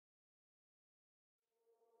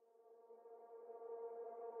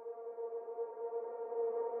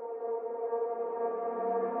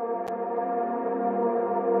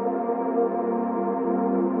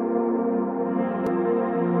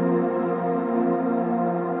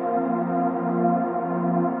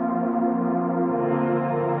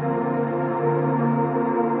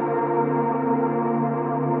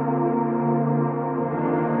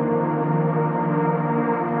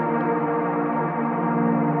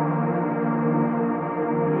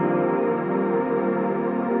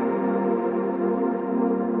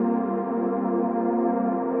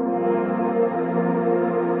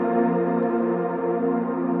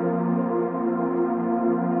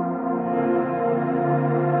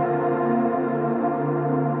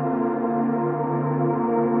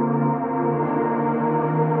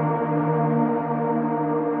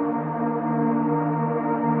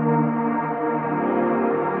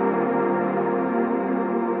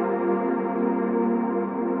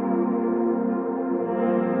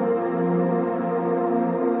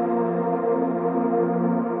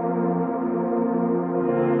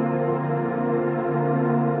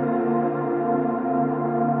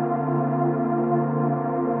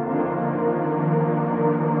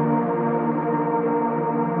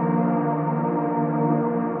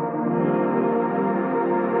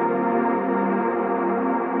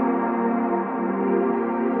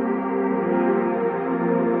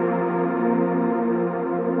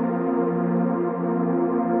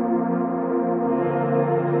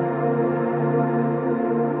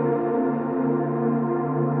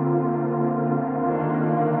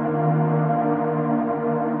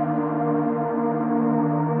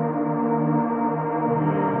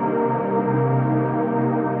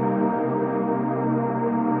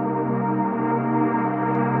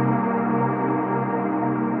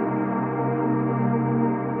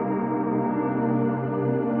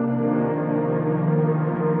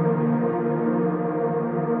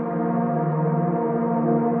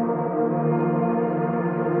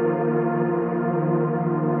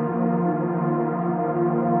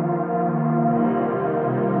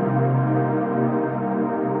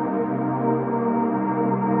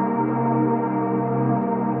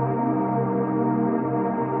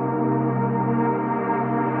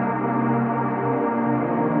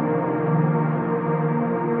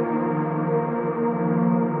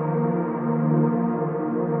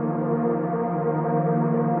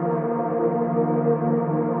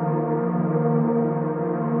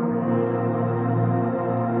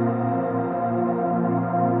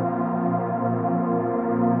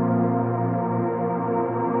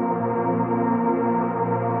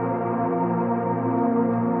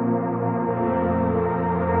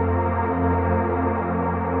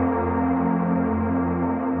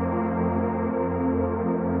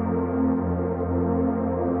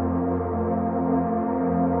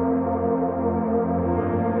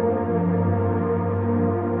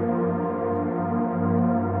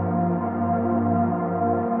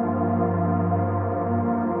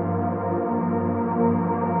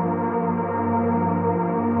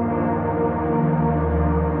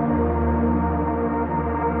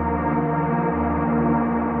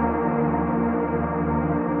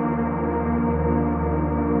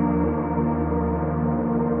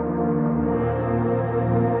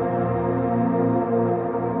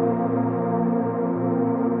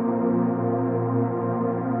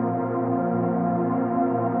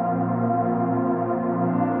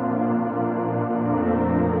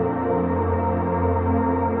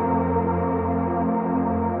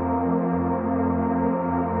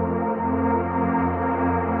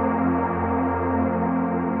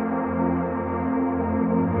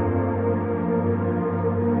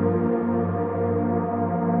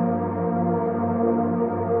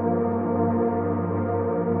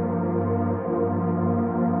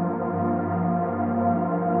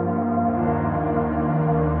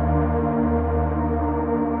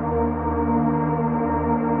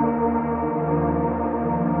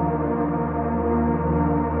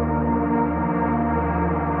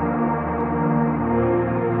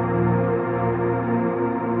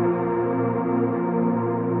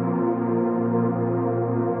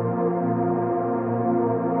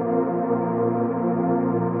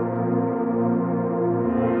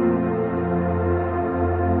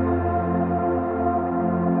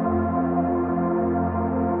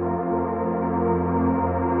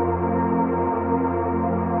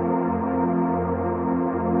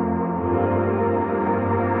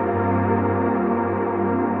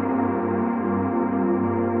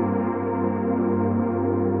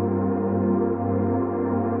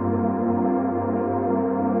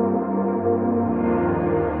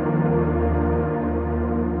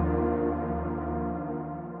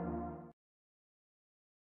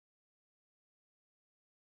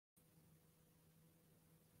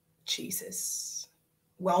Jesus.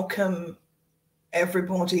 Welcome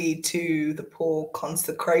everybody to the Paul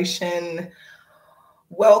Consecration.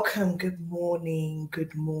 Welcome. Good morning.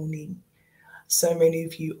 Good morning. So many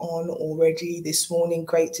of you on already this morning.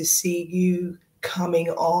 Great to see you coming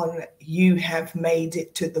on. You have made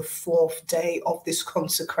it to the fourth day of this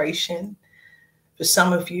consecration. For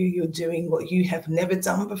some of you, you're doing what you have never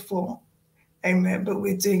done before. Amen. But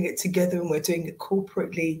we're doing it together and we're doing it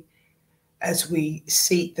corporately as we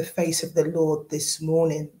seek the face of the Lord this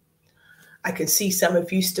morning. I can see some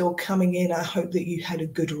of you still coming in. I hope that you had a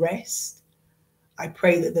good rest. I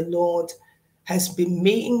pray that the Lord has been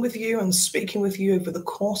meeting with you and speaking with you over the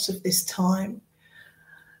course of this time.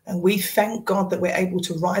 And we thank God that we're able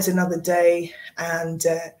to rise another day and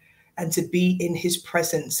to be in his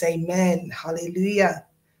presence. Amen. Hallelujah.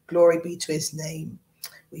 Glory be to his name.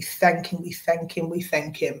 We thank him. We thank him. We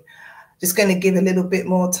thank him. Just going to give a little bit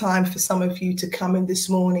more time for some of you to come in this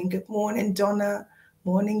morning. Good morning, Donna.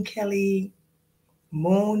 Morning, Kelly.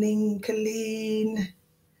 Morning, Colleen.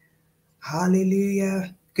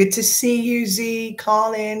 Hallelujah. Good to see you, Z.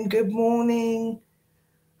 Carlin, good morning.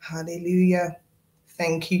 Hallelujah.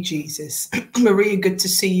 Thank you, Jesus. Maria, good to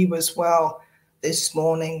see you as well this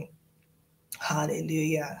morning.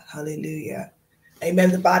 Hallelujah. Hallelujah.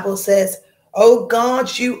 Amen. The Bible says, oh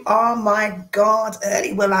God, you are my God.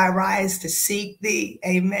 Early will I rise to seek thee.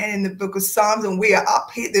 Amen. In the book of Psalms. And we are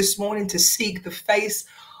up here this morning to seek the face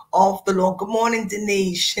of the Lord. Good morning,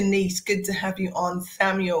 Denise. Shanice, good to have you on.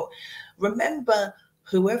 Samuel. Remember,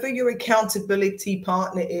 whoever your accountability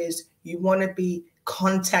partner is, you want to be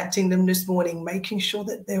contacting them this morning, making sure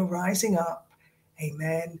that they're rising up.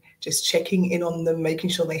 Amen. Just checking in on them,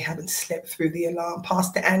 making sure they haven't slept through the alarm.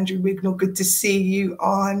 Pastor Andrew Wignall, good to see you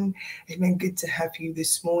on. Amen. Good to have you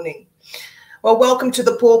this morning. Well, welcome to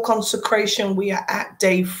the Paul Consecration. We are at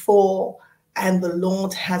day 4, and the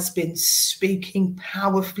Lord has been speaking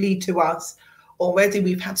powerfully to us. Already,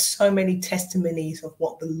 we've had so many testimonies of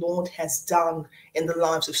what the Lord has done in the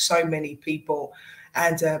lives of so many people.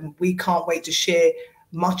 And we can't wait to share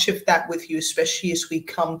much of that with you, especially as we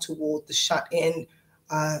come toward the shut-in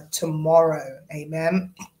tomorrow.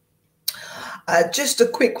 Amen. Just a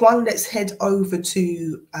quick one. Let's head over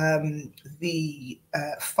to the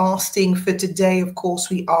fasting for today. Of course,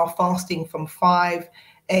 we are fasting from 5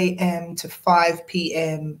 a.m. to 5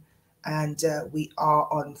 p.m. and we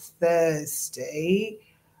are on Thursday.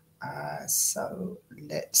 So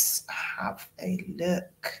let's have a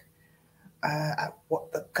look at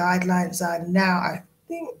what the guidelines are now. I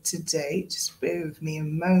think today, just bear with me a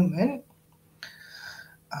moment.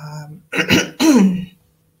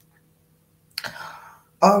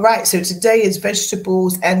 All right, so today is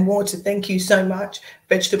vegetables and water. Thank you so much.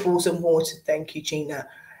 Vegetables and water. Thank you, Gina.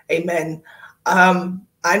 Amen.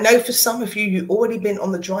 I know for some of you, you've already been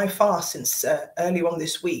on the dry fast since earlier on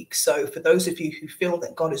this week. So for those of you who feel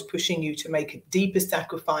that God is pushing you to make a deeper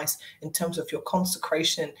sacrifice in terms of your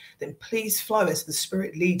consecration, then please flow as the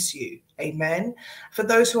Spirit leads you. Amen. For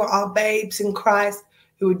those who are our babes in Christ,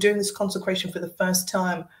 who are doing this consecration for the first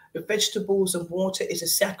time, the vegetables and water is a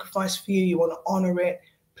sacrifice for you. You want to honor it.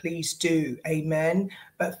 Please do. Amen.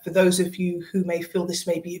 But for those of you who may feel this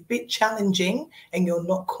may be a bit challenging and you're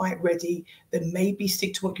not quite ready, then maybe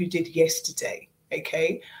stick to what you did yesterday.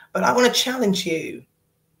 Okay. But I want to challenge you.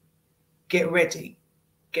 Get ready.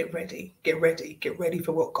 Get ready. Get ready. Get ready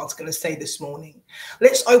for what God's going to say this morning.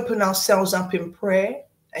 Let's open ourselves up in prayer.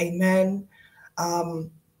 Amen.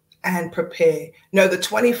 And prepare. No,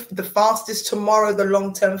 the fast is tomorrow, the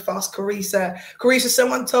long-term fast. Carissa,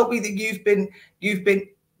 someone told me that you've been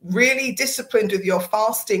really disciplined with your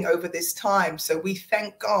fasting over this time. So we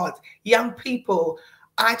thank God. Young people,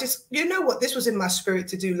 you know what, this was in my spirit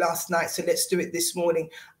to do last night. So let's do it this morning.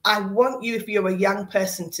 I want you, if you're a young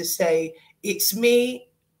person, to say, it's me.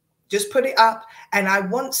 Just put it up. And I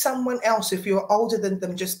want someone else, if you're older than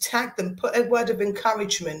them, just tag them, put a word of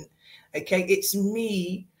encouragement. Okay, it's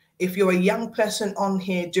me. If you're a young person on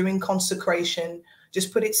here doing consecration,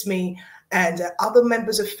 just put it's me. And other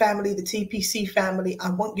members of family, the TPC family,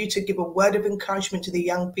 I want you to give a word of encouragement to the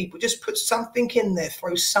young people. Just put something in there,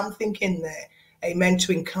 throw something in there. Amen.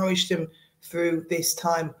 To encourage them through this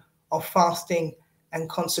time of fasting and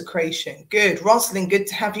consecration. Good. Rosalind, good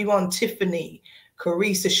to have you on. Tiffany,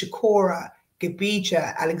 Carissa, Shakora,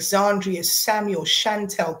 Gabija, Alexandria, Samuel,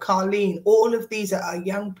 Chantel, Carlene, all of these are our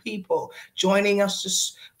young people joining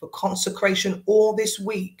us for consecration all this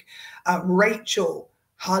week. Rachel,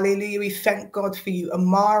 hallelujah, we thank God for you.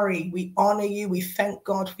 Amari, we honor you. We thank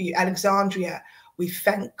God for you. Alexandria, we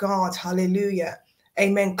thank God. Hallelujah.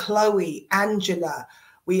 Amen. Chloe, Angela,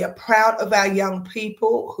 We are proud of our young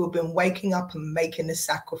people who have been waking up and making a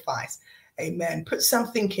sacrifice. Amen. Put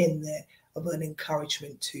something in there of an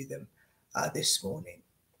encouragement to them this morning.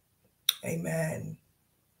 Amen.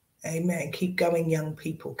 Amen. Keep going, young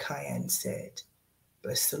people, Cayenne said.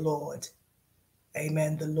 Bless the Lord.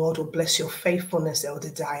 Amen. The Lord will bless your faithfulness,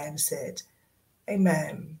 Elder Diane said.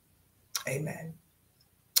 Amen. Amen.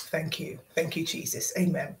 Thank you. Thank you, Jesus.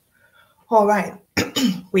 Amen. All right.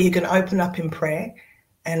 We are going to open up in prayer.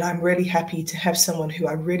 And I'm really happy to have someone who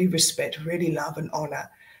I really respect, really love and honor,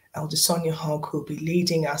 Elder Sonia Hogg, who will be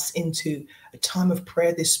leading us into a time of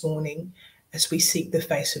prayer this morning as we seek the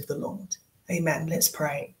face of the Lord. Amen. Let's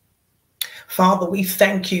pray. Father, we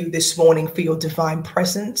thank you this morning for your divine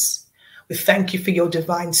presence. We thank you for your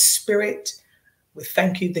divine spirit. We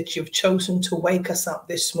thank you that you've chosen to wake us up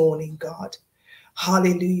this morning, God.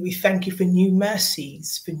 Hallelujah. We thank you for new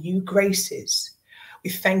mercies, for new graces. We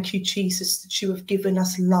thank you, Jesus, that you have given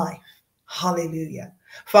us life. Hallelujah.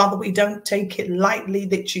 Father, we don't take it lightly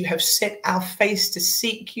that you have set our face to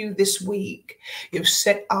seek you this week. You've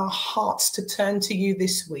set our hearts to turn to you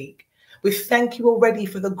this week. We thank you already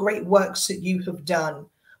for the great works that you have done.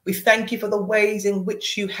 We thank you for the ways in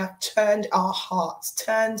which you have turned our hearts,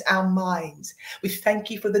 turned our minds. We thank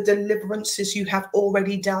you for the deliverances you have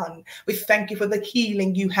already done. We thank you for the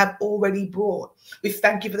healing you have already brought. We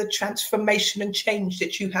thank you for the transformation and change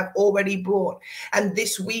that you have already brought. And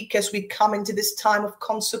this week, as we come into this time of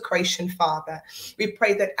consecration, Father, we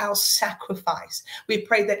pray that our sacrifice, we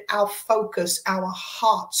pray that our focus, our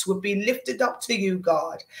hearts would be lifted up to you,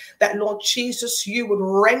 God. That, Lord Jesus, you would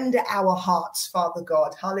render our hearts, Father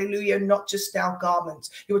God. Hallelujah. Not just our garments.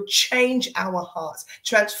 You would change our hearts,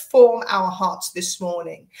 transform our hearts this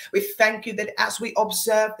morning. We thank you that as we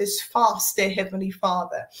observe this fast, dear Heavenly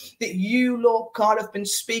Father, that you, Lord God, have been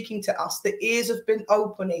speaking to us. The ears have been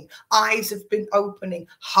opening, eyes have been opening,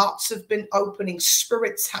 hearts have been opening,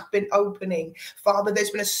 spirits have been opening. Father,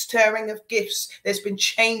 there's been a stirring of gifts. There's been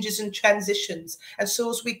changes and transitions. And so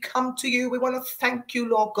as we come to you, we want to thank you,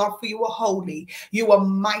 Lord God, for you are holy, you are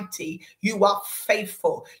mighty, you are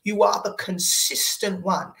faithful. You are the consistent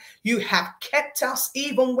one. You have kept us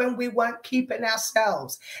even when we weren't keeping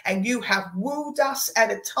ourselves. And you have wooed us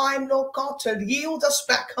at a time, Lord God, to yield us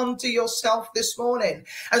back unto yourself this morning.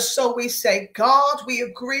 And so we say, God, we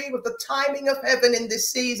agree with the timing of heaven in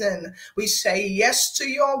this season. We say yes to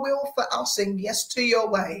your will for us and yes to your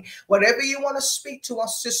way. Whatever you want to speak to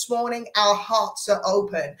us this morning, our hearts are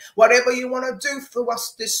open. Whatever you want to do for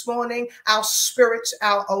us this morning, our spirits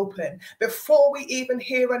are open. Before we even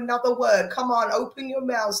hear another word, come on, open your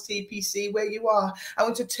mouths, TPC, where you are. I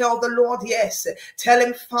want to tell the Lord, yes. Tell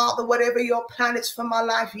him, Father, whatever your plan is for my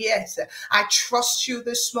life, yes. I trust you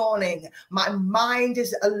this morning. My mind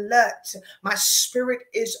is alert. My spirit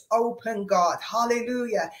is open, God.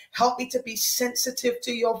 Hallelujah. Help me to be sensitive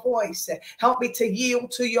to your voice. Help me to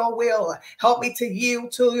yield to your will. Help me to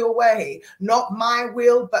yield to your way. Not my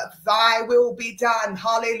will, but thy will be done.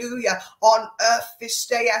 Hallelujah. On earth this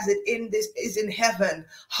day as it is in heaven.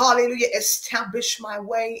 Hallelujah. Establish my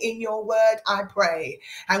way in your word, I pray.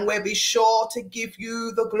 And we'll be sure to give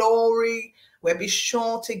you the glory. We'll be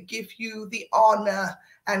sure to give you the honor.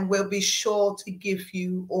 And we'll be sure to give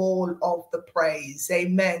you all of the praise.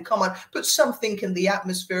 Amen. Come on, put something in the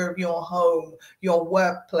atmosphere of your home, your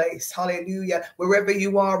workplace. Hallelujah. Wherever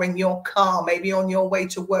you are in your car, maybe on your way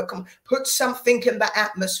to work, come, put something in the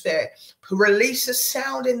atmosphere. Release a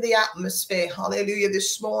sound in the atmosphere. Hallelujah.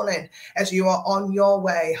 This morning as you are on your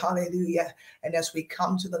way. Hallelujah. And as we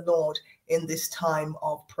come to the Lord in this time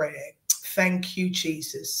of prayer. Thank you,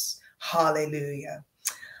 Jesus. Hallelujah.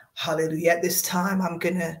 Hallelujah. At this time, I'm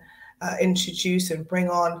going to introduce and bring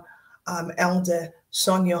on Elder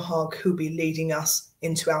Sonia Hogg, who'll be leading us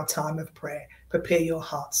into our time of prayer. Prepare your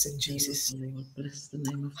hearts in Jesus' name. Bless the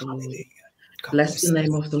name of the Lord. God bless the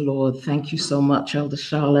name of the Lord. Thank you so much, Elder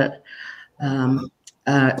Charlotte. I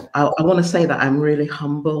want to say that I'm really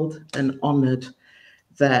humbled and honored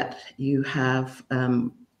that you have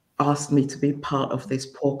asked me to be part of this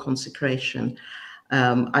poor consecration.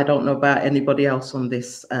 I don't know about anybody else on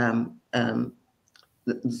this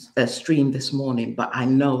stream this morning, but I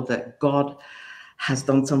know that God has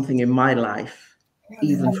done something in my life,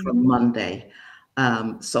 even from Monday.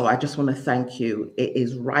 So I just want to thank you. It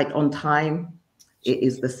is right on time. It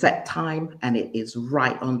is the set time and it is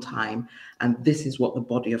right on time. And this is what the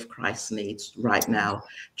body of Christ needs right now,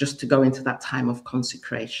 just to go into that time of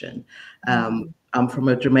consecration. I'm from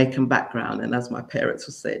a Jamaican background, and as my parents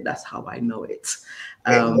would say, that's how I know it.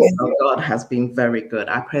 So God has been very good.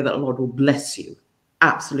 I pray that the Lord will bless you,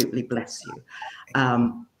 absolutely bless you.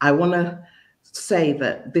 I want to say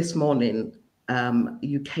that this morning,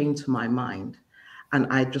 you came to my mind, and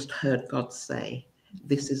I just heard God say,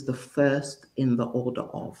 this is the first in the order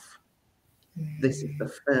of. This is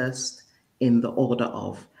the first in the order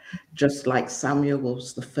of. Just like Samuel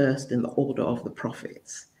was the first in the order of the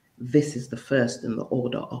prophets, this is the first in the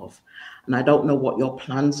order of. And I don't know what your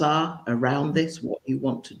plans are around this, what you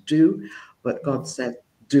want to do, but God said,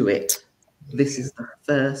 do it. This is the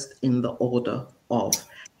first in the order of.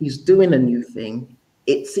 He's doing a new thing.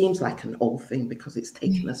 It seems like an old thing because it's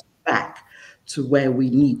taken us back to where we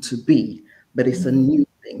need to be, but it's a new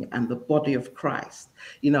thing. And the body of Christ,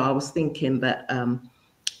 you know, I was thinking that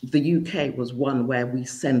the UK was one where we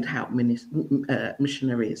sent out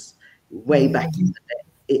missionaries way back in the day.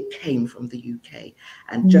 It came from the UK.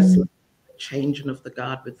 And just like the changing of the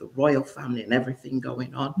guard with the royal family and everything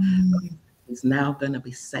going on, is now going to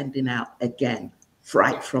be sending out again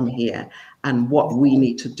right from here. And what we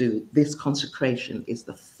need to do, this consecration is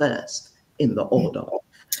the first in the order of.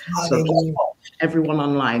 So just watch, everyone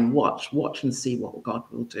online, watch and see what God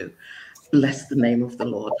will do. Bless the name of the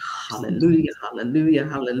Lord. Hallelujah, hallelujah,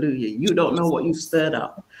 hallelujah. You don't know what you've stirred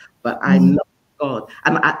up, but I know God.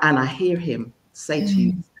 And I hear him say to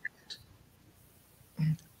you,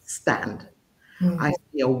 stand. I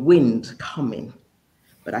see a wind coming,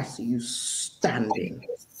 but I see you standing.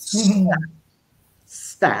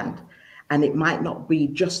 Stand. And it might not be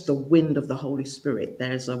just the wind of the Holy Spirit.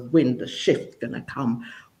 There's a wind, a shift going to come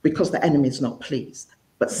because the enemy is not pleased.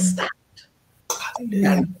 But stand.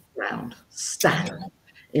 Stand ground. Stand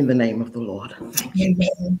in the name of the Lord. Thank you.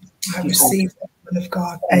 Amen. I receive the word of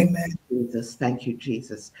God. Amen. Jesus. Thank you,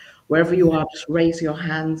 Jesus. Wherever you are, just raise your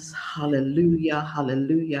hands. Hallelujah,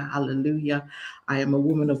 hallelujah, hallelujah. I am a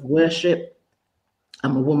woman of worship.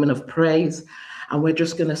 I'm a woman of praise. And we're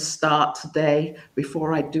just going to start today.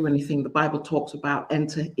 Before I do anything, the Bible talks about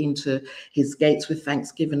enter into his gates with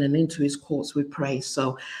thanksgiving and into his courts with praise.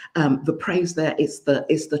 So the praise there is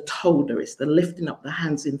the toda, it's the lifting up the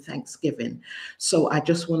hands in thanksgiving. So I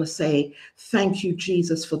just want to say thank you,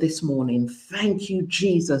 Jesus, for this morning. Thank you,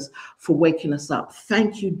 Jesus, for waking us up.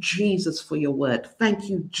 Thank you, Jesus, for your word. Thank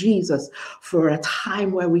you, Jesus, for a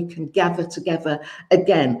time where we can gather together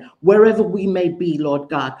again, wherever we may be, Lord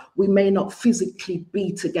God. We may not physically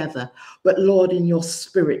be together, but Lord, in your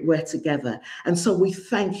spirit, we're together. And so we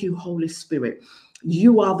thank you, Holy Spirit.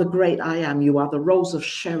 You are the great I am. You are the rose of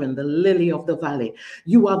Sharon, the lily of the valley.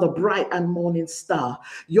 You are the bright and morning star.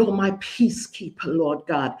 You're my peacekeeper, Lord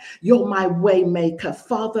God. You're my way maker.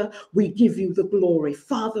 Father, we give you the glory.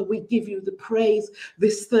 Father, we give you the praise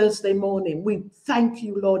this Thursday morning. We thank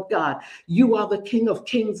you, Lord God. You are the King of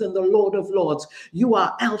kings and the Lord of lords. You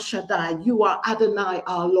are El Shaddai. You are Adonai,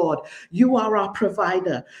 our Lord. You are our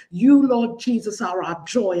provider. You, Lord Jesus, are our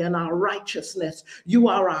joy and our righteousness. You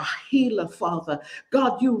are our healer, Father.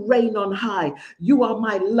 God, you reign on high. You are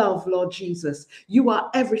my love, Lord Jesus. You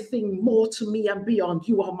are everything more to me and beyond.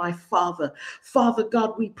 You are my Father. Father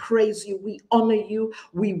God, we praise you. We honor you.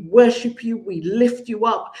 We worship you. We lift you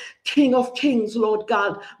up. King of kings, Lord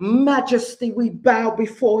God, majesty, we bow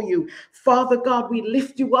before you. Father God, we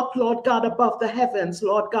lift you up, Lord God, above the heavens,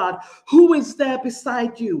 Lord God. Who is there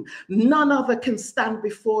beside you? None other can stand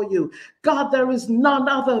before you. God, there is none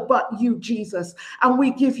other but you, Jesus. And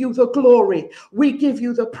we give you the glory. We give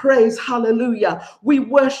you the praise. Hallelujah. We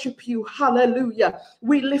worship you. Hallelujah.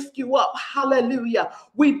 We lift you up. Hallelujah.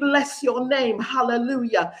 We bless your name.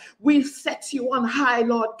 Hallelujah. We set you on high,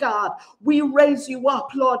 Lord God. We raise you up,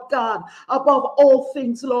 Lord God, above all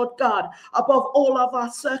things, Lord God, above all of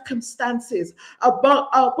our circumstances, above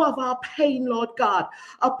our pain, Lord God,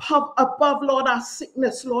 above, Lord, our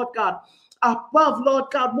sickness, Lord God. Above, Lord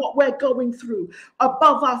God, what we're going through,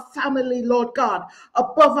 above our family, Lord God,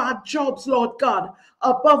 above our jobs, Lord God,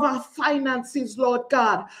 above our finances, Lord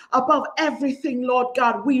God, above everything, Lord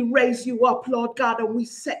God, we raise you up, Lord God, and we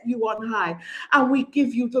set you on high, and we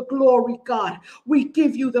give you the glory, God. We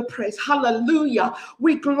give you the praise. Hallelujah.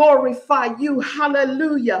 We glorify you.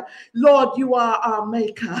 Hallelujah. Lord, you are our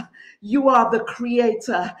maker. You are the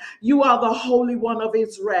creator. You are the Holy One of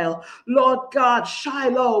Israel. Lord God,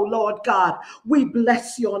 Shiloh, Lord God, we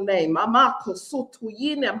bless your name.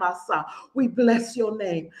 We bless your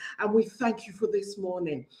name. And we thank you for this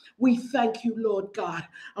morning. We thank you, Lord God.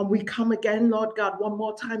 And we come again, Lord God, one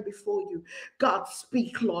more time before you. God,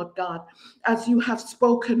 speak, Lord God. As you have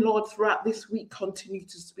spoken, Lord, throughout this week, continue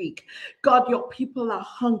to speak. God, your people are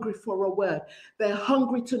hungry for a word. They're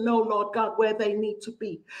hungry to know, Lord God, where they need to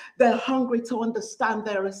be. They're hungry to understand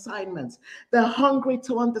their assignments. They're hungry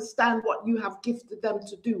to understand what you have gifted them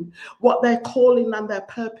to do, what what their calling and their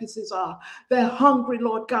purposes are. They're hungry,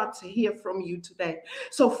 Lord God, to hear from you today.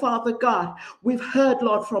 So, Father God, we've heard,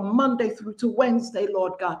 Lord, from Monday through to Wednesday,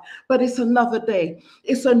 Lord God, but it's another day.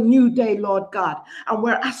 It's a new day, Lord God, and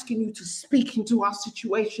we're asking you to speak into our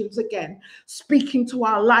situations again, speak into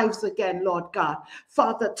our lives again, Lord God.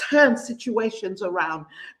 Father, turn situations around.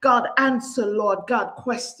 God, answer, Lord God,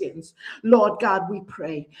 questions. Lord God, we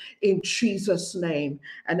pray in Jesus' name.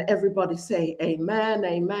 And everybody say amen,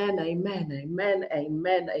 amen, amen, amen,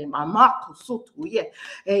 amen, amen.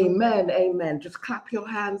 Amen, amen. Just clap your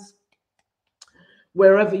hands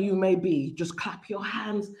wherever you may be. Just clap your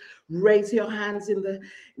hands, raise your hands in the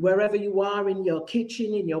wherever you are, in your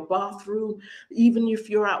kitchen, in your bathroom, even if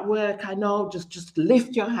you're at work. I know, just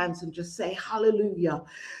lift your hands and just say hallelujah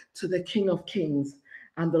to the King of Kings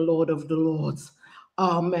and the Lord of the Lords.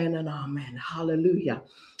 Amen and amen. Hallelujah.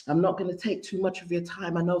 I'm not going to take too much of your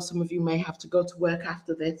time. I know some of you may have to go to work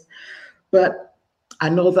after this, but I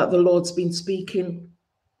know that the Lord's been speaking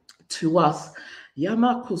to us. Ooh,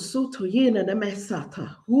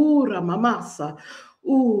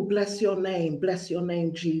 bless your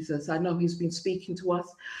name, Jesus. I know he's been speaking to us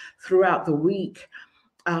throughout the week.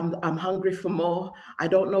 I'm hungry for more. I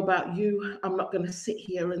don't know about you. I'm not going to sit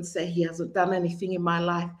here and say he hasn't done anything in my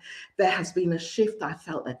life. There has been a shift. I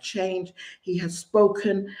felt a change. He has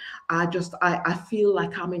spoken. I feel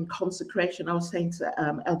like I'm in consecration. I was saying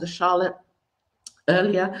to Elder Charlotte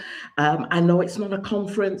earlier, I know it's not a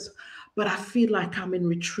conference, but I feel like I'm in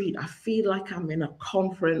retreat. I feel like I'm in a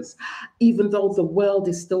conference. Even though the world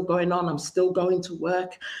is still going on, I'm still going to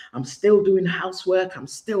work. I'm still doing housework. I'm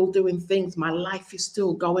still doing things. My life is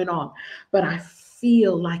still going on. But I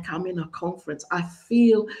feel like I'm in a conference. I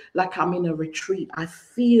feel like I'm in a retreat. I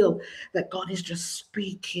feel that God is just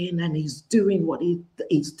speaking and he's doing what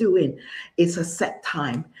he's doing. It's a set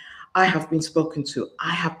time. I have been spoken to.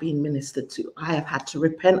 I have been ministered to. I have had to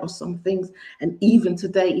repent of some things. And even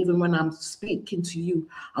today, even when I'm speaking to you,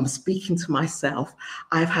 I'm speaking to myself.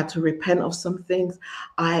 I've had to repent of some things.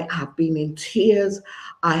 I have been in tears.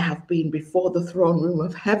 I have been before the throne room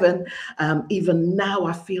of heaven. Even now,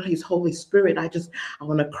 I feel his Holy Spirit. I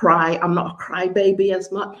want to cry. I'm not a crybaby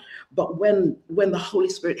as much, but when the Holy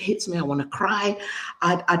Spirit hits me, I want to cry.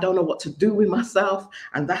 I don't know what to do with myself.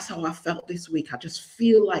 And that's how I felt this week. I just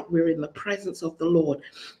feel like we're in the presence of the Lord.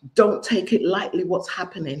 Don't take it lightly what's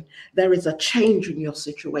happening. There is a change in your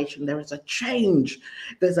situation. There is a change.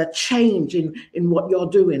 There's a change in what you're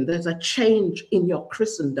doing. There's a change in your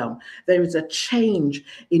Christendom. There is a change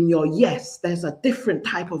in your yes. There's a different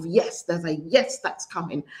type of yes. There's a yes that's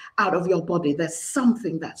coming out of your body. There's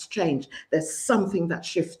something that's changed. There's something that's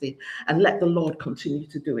shifted. And let the Lord continue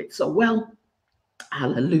to do it. So, well,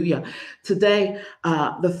 hallelujah. Today,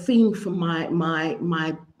 the theme for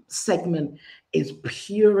my segment is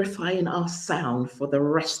purifying our sound for the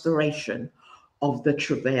restoration of the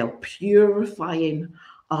travail. Purifying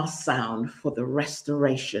our sound for the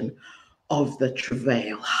restoration of the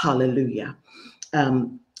travail. Hallelujah.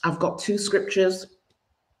 I've got two scriptures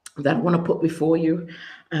that I want to put before you,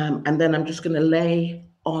 and then I'm just going to lay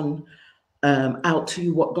on out to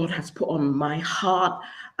you what God has put on my heart.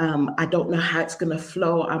 I don't know how it's going to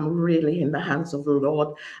flow. I'm really in the hands of the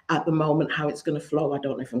Lord at the moment, how it's going to flow. I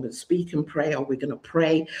don't know if I'm going to speak and pray or we're going to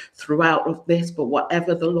pray throughout of this, but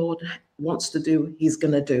whatever the Lord wants to do, he's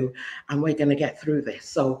going to do, and we're going to get through this.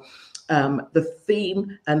 So the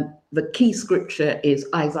theme and the key scripture is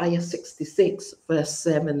Isaiah 66, verses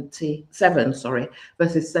 7 to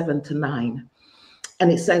 9.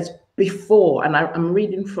 And it says, before, and I'm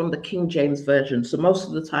reading from the King James Version. So most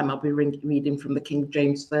of the time I'll be reading from the King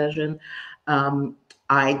James Version.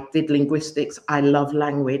 I did linguistics. I love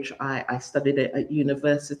language. I studied it at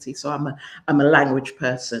university. So I'm a language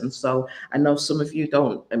person. So I know some of you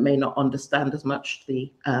may not understand as much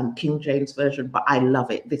the King James Version, but I love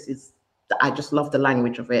it. I just love the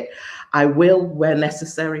language of it. I will, where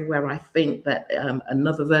necessary, where I think that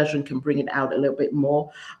another version can bring it out a little bit more,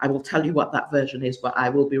 I will tell you what that version is, but I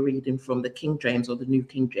will be reading from the King James or the New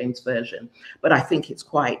King James Version. But I think it's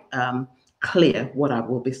quite clear what I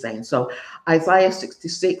will be saying. So Isaiah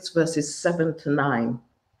 66, verses 7 to 9,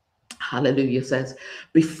 hallelujah, says,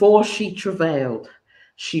 before she travailed,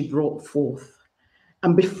 she brought forth,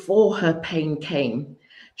 and before her pain came,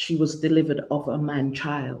 she was delivered of a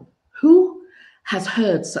man-child. Who has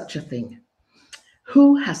heard such a thing?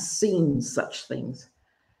 Who has seen such things?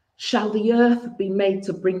 Shall the earth be made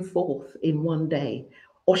to bring forth in one day,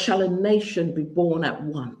 or shall a nation be born at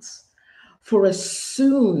once? For as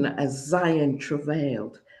soon as Zion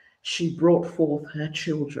travailed, she brought forth her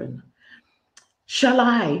children. Shall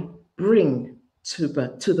I bring to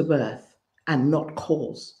the birth and not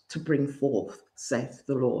cause to bring forth, saith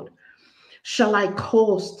the Lord? Shall I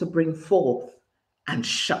cause to bring forth and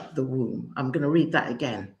shut the womb? I'm going to read that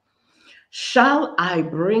again. Shall I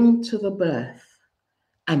bring to the birth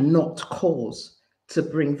and not cause to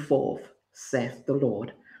bring forth, saith the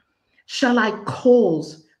Lord? Shall I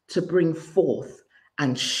cause to bring forth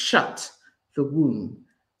and shut the womb,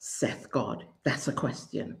 saith God? That's a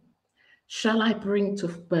question. Shall I bring to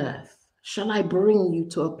birth? Shall I bring you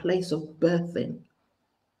to a place of birthing,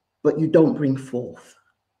 but you don't bring forth?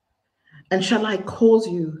 And shall I cause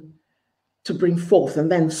you to bring forth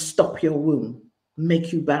and then stop your womb,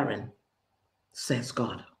 make you barren, says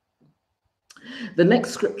God? The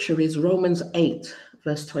next scripture is Romans 8,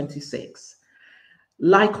 verse 26.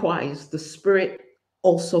 Likewise, the Spirit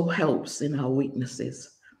also helps in our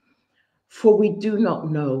weaknesses, for we do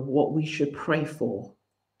not know what we should pray for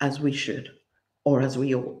as we should or as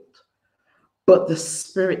we ought. But the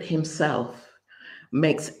Spirit himself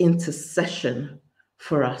makes intercession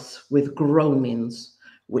for us with groanings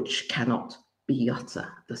which cannot be uttered.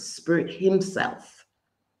 The Spirit himself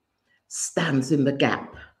stands in the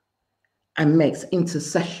gap and makes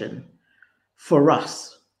intercession for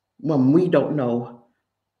us when we don't know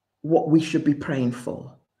what we should be praying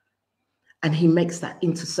for. And he makes that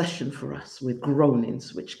intercession for us with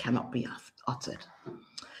groanings which cannot be uttered.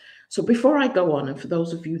 So before I go on, and for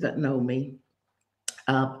those of you that know me,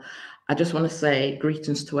 I just want to say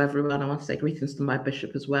greetings to everyone. I want to say greetings to my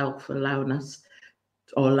bishop as well for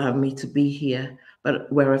allowing me to be here.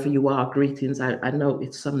 But wherever you are, greetings. I know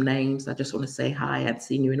it's some names. I just want to say hi. I haven't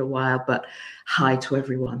seen you in a while, but hi to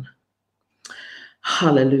everyone.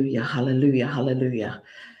 Hallelujah, hallelujah, hallelujah.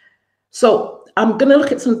 So I'm going to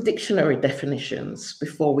look at some dictionary definitions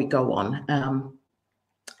before we go on.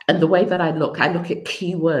 And the way that I look at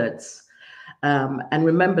keywords. And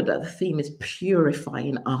remember that the theme is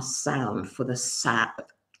purifying our sound for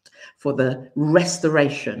the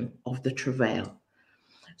restoration of the travail.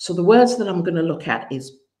 So the words that I'm going to look at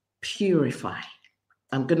is purify.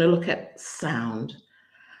 I'm going to look at sound,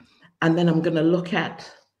 and then I'm going to look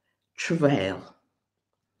at travail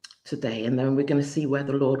today, and then we're going to see where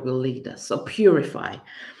the Lord will lead us. So purify.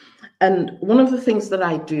 And one of the things that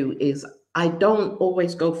I do is I don't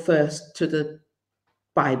always go first to the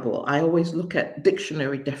Bible. I always look at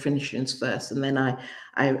dictionary definitions first, and then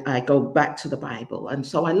I go back to the Bible. And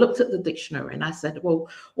so I looked at the dictionary and I said, well,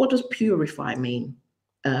 what does purify mean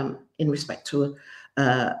in respect to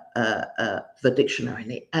the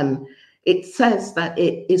dictionary? And it says that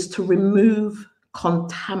it is to remove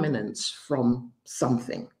contaminants from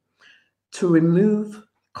something. To remove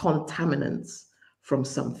contaminants from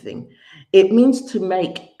something. It means to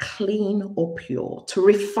make clean or pure, to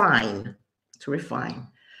refine, to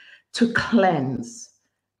cleanse,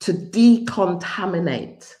 to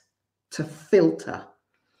decontaminate, to filter,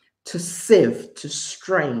 to sieve, to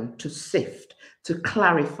strain, to sift, to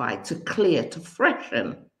clarify, to clear, to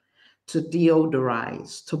freshen, to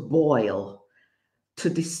deodorize, to boil, to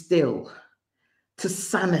distill, to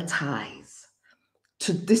sanitize,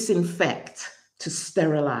 to disinfect, to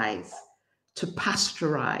sterilize, to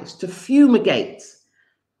pasteurize, to fumigate.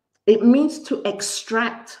 It means to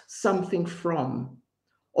extract something from,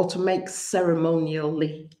 or to make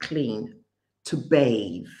ceremonially clean, to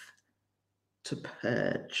bathe, to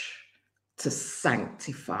purge, to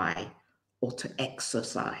sanctify, or to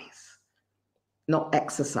exorcise. Not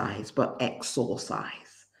exercise, but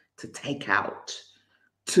exorcise, to take out,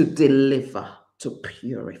 to deliver, to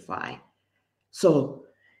purify. So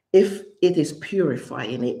if it is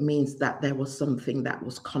purifying, it means that there was something that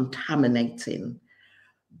was contaminating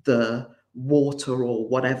the water or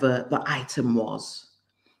whatever the item was.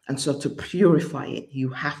 And so to purify it, you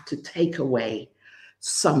have to take away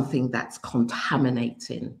something that's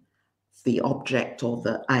contaminating the object or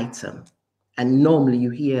the item. And normally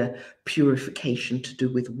you hear purification to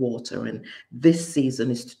do with water. And this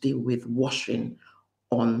season is to deal with washing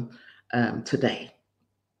on today.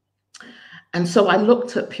 And so I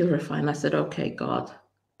looked at purify and I said, okay, God,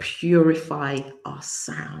 purify our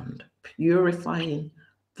sound, purifying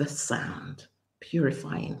the sound,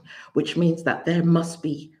 purifying, which means that there must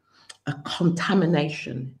be a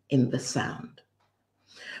contamination in the sound.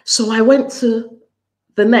 So I went to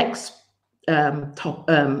the next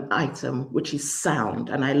item, which is sound,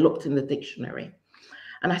 and I looked in the dictionary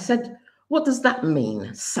and I said, what does that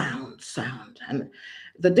mean? Sound. And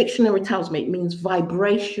the dictionary tells me it means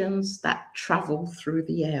vibrations that travel through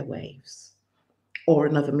the airwaves or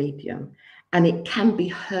another medium, and it can be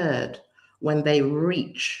heard when they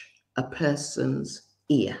reach a person's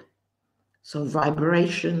ear. So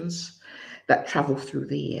vibrations that travel through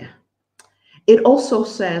the ear. It also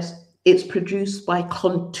says It's produced by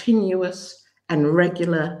continuous and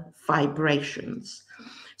regular vibrations.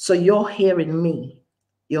 So you're hearing me,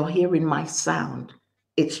 you're hearing my sound.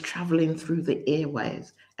 It's traveling through the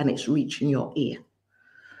airwaves and it's reaching your ear.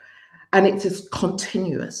 And it is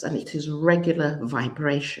continuous and it is regular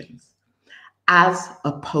vibrations as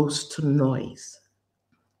opposed to noise.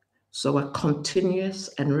 So a continuous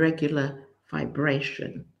and regular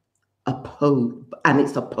vibration and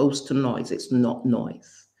it's opposed to noise. It's not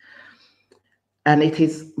noise. And it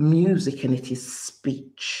is music and it is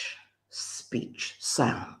speech,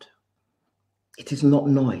 sound. It is not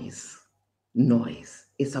noise. Noise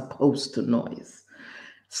is opposed to noise.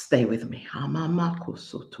 Stay with me.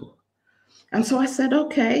 And so I said,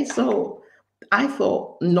 okay, so I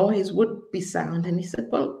thought noise would be sound. And he said,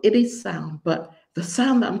 well, it is sound, but the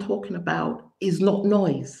sound that I'm talking about is not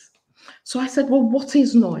noise. So I said, well, what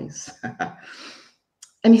is noise?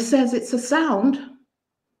 And he says it's a sound,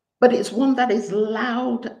 but it's one that is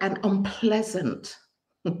loud and unpleasant.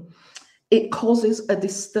 It causes a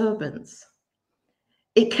disturbance.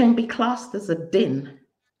 It can be classed as a din,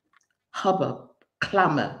 hubbub,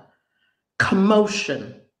 clamor,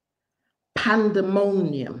 commotion,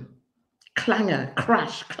 pandemonium, clangor,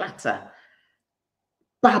 crash, clatter,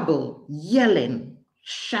 babble, yelling,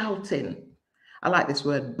 shouting. I like this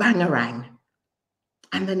word, bangarang.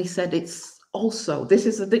 And then he said it's also, this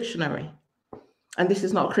is a dictionary, and this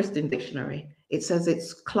is not a Christian dictionary. It says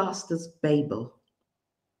it's classed as Babel.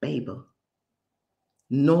 Babel.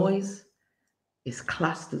 Noise is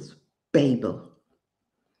classed as Babel.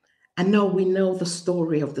 And no, we know the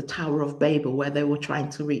story of the Tower of Babel where they were trying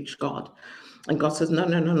to reach God. And God says,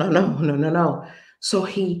 no. So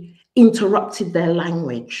he interrupted their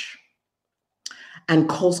language and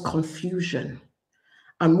caused confusion.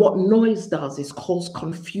 And what noise does is cause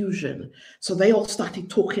confusion. So they all started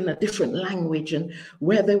talking a different language, and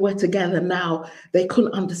where they were together now, they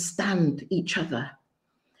couldn't understand each other.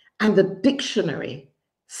 And the dictionary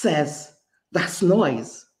says that's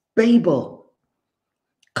noise, Babel,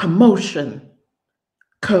 commotion,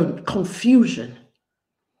 confusion.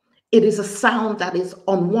 It is a sound that is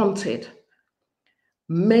unwanted,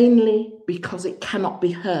 mainly because it cannot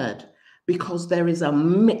be heard, because there is a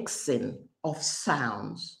mixing of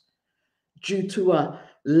sounds due to a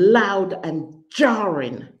loud and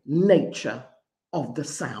jarring nature of the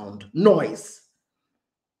sound. Noise.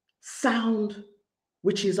 Sound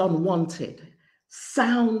which is unwanted.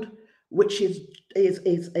 Sound which is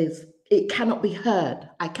it cannot be heard.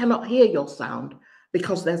 I cannot hear your sound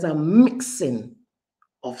because there's a mixing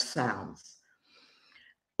of sounds.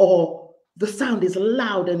 Or the sound is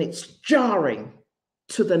loud and it's jarring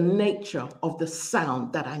to the nature of the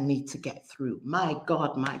sound that I need to get through. My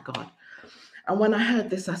God, my God. And when I heard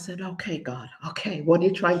this, I said, okay, God, okay, what are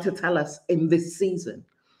you trying to tell us in this season?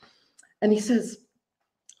 And he says,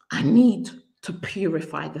 I need to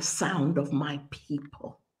purify the sound of my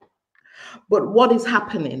people. But what is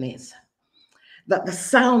happening is that the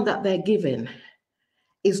sound that they're giving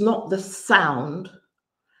is not the sound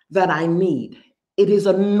that I need. It is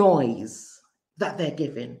a noise that they're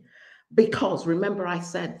giving. Because remember I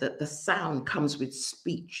said that the sound comes with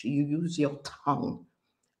speech. You use your tongue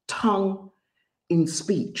in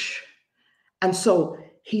speech. And so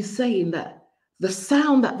he's saying that the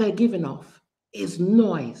sound that they're giving off is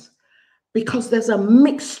noise because there's a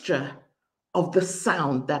mixture of the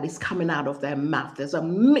sound that is coming out of their mouth. There's a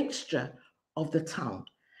mixture of the tongue.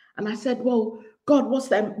 And I said, well, God,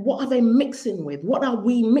 what are they mixing with? What are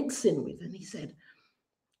we mixing with? And he said,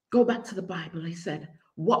 go back to the Bible. He said,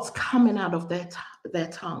 what's coming out of their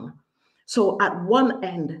tongue? So at one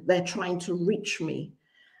end, they're trying to reach me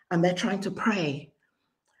and they're trying to pray,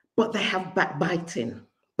 but they have backbiting.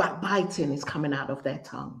 Backbiting is coming out of their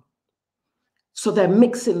tongue. So they're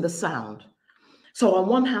mixing the sound. So on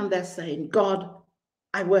one hand, they're saying, God,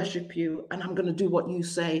 I worship you and I'm going to do what you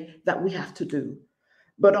say that we have to do.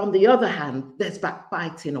 But on the other hand, there's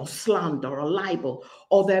backbiting or slander or libel,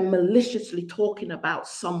 or they're maliciously talking about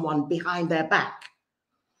someone behind their back.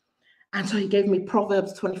 And so he gave me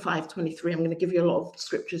Proverbs 25:23. I'm going to give you a lot of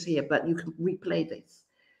scriptures here, but you can replay this.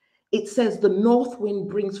 It says, the north wind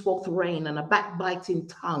brings forth rain and a backbiting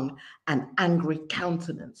tongue and angry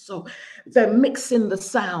countenance. So they're mixing the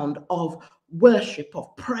sound of worship,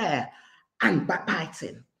 of prayer and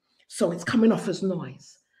backbiting. So it's coming off as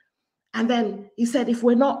noise. And then he said, if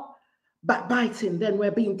we're not backbiting, then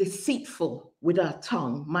we're being deceitful with our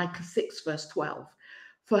tongue. Micah 6:12.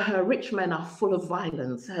 For her rich men are full of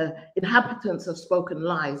violence. Her inhabitants have spoken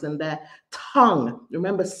lies, and their tongue,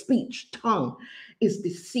 remember speech, tongue, is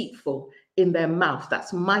deceitful in their mouth.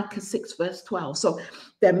 That's Micah 6 verse 12. So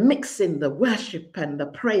they're mixing the worship and the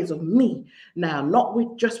praise of me now, not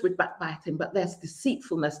just with backbiting, but there's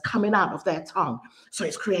deceitfulness coming out of their tongue. So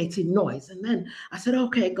it's creating noise. And then I said,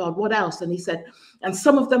 okay, God, what else? And he said, and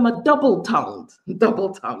some of them are double-tongued.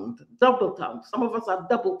 Some of us are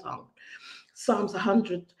double-tongued. Psalms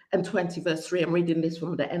 120 verse 3. I'm reading this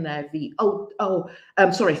from the NIV.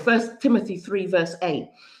 1 Timothy 3 verse 8.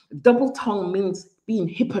 Double tongue means being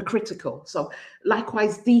hypocritical. So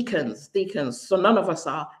likewise, deacons. So none of us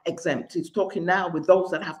are exempt. He's talking now with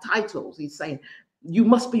those that have titles. He's saying, you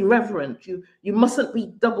must be reverent. You mustn't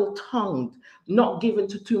be double-tongued, not given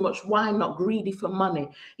to too much wine, not greedy for money.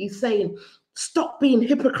 He's saying, stop being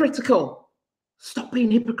hypocritical. Stop being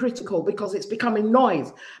hypocritical, because it's becoming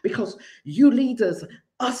noise. Because you leaders,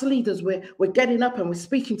 us leaders, we're getting up and we're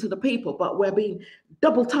speaking to the people, but we're being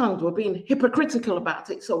double-tongued, we're being hypocritical about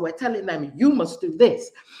it. So we're telling them, you must do this.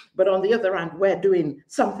 But on the other hand, we're doing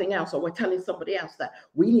something else, or we're telling somebody else that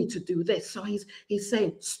we need to do this. So he's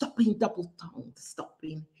saying, stop being double-tongued, stop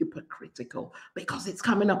being hypocritical, because it's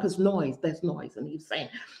coming up as noise. There's noise. And he's saying,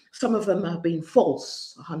 some of them are being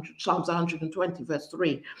false. Psalms 120 verse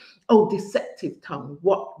 3. Oh, deceptive tongue,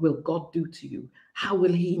 what will God do to you? How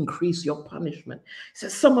will he increase your punishment? He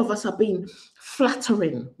says some of us are being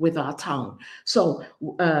flattering with our tongue. So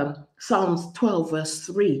Psalms 12 verse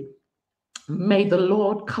 3. May the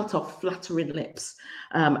Lord cut off flattering lips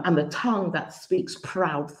and the tongue that speaks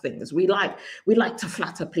proud things. We like to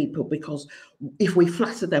flatter people, because if we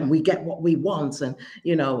flatter them, we get what we want. And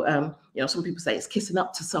some people say it's kissing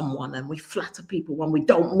up to someone, and we flatter people when we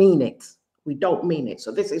don't mean it. We don't mean it.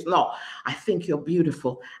 So this is not, I think you're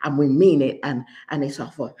beautiful, and we mean it, and it's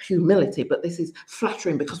off of humility. But this is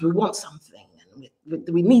flattering because we want something.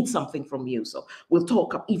 We need something from you. So we'll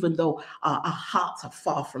talk up, even though our hearts are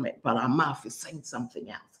far from it, but our mouth is saying something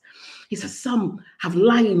else. He says some have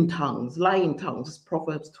lying tongues.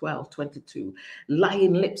 Proverbs 12:22.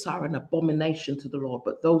 Lying lips are an abomination to the Lord,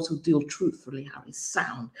 but those who deal truthfully are his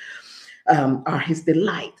sound. Are his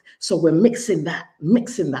delight. So we're mixing that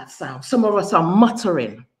sound. Some of us are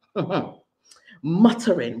muttering.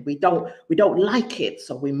 Muttering. We don't like it,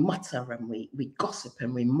 so we mutter, and we gossip,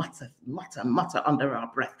 and we mutter under our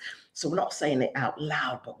breath. So we're not saying it out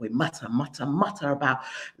loud, but we mutter about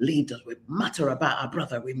leaders, we mutter about our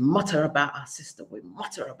brother, we mutter about our sister, we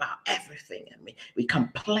mutter about everything, and we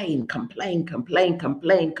complain.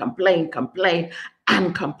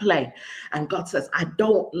 And God says, I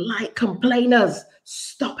don't like complainers.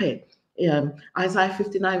 Stop it. Isaiah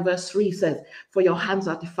 59 verse 3 says, for your hands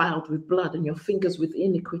are defiled with blood, and your fingers with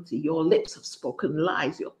iniquity. Your lips have spoken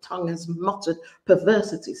lies. Your tongue has muttered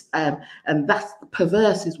perversities. And that's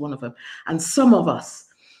perverse is one of them. And some of us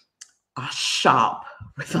are sharp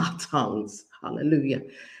with our tongues. Hallelujah.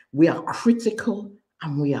 We are critical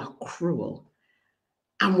and we are cruel.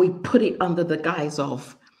 And we put it under the guise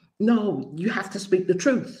of, no, you have to speak the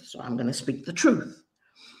truth. So I'm going to speak the truth.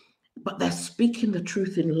 But they're speaking the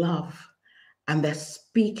truth in love. And they're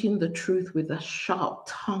speaking the truth with a sharp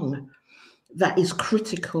tongue that is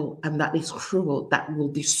critical and that is cruel, that will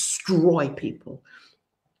destroy people.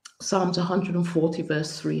 Psalms 140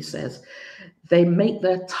 verse 3 says, they make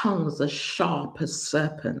their tongues as sharp as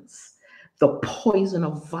serpents. The poison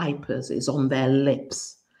of vipers is on their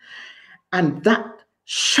lips. And that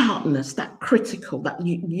sharpness, that critical, that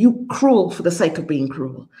you cruel for the sake of being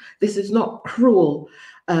cruel. This is not cruel.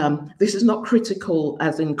 This is not critical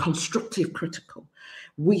as in constructive critical.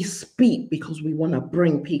 We speak because we want to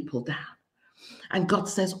bring people down. And God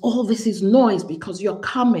says, all this is noise because you're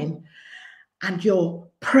coming and you're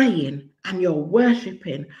praying and you're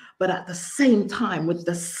worshiping, but at the same time, with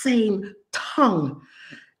the same tongue,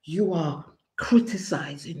 you are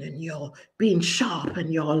criticizing, and you're being sharp,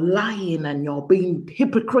 and you're lying, and you're being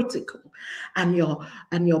hypocritical, and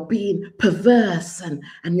you're being perverse, and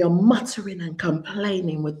you're muttering and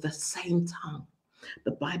complaining with the same tongue.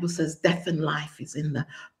 The Bible says death and life is in the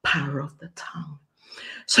power of the tongue.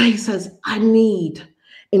 So he says, I need,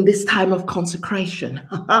 in this time of consecration,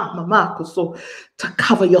 to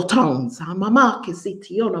cover your tongues. I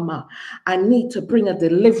need to bring a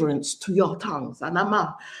deliverance to your tongues,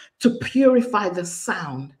 to purify the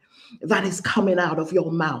sound that is coming out of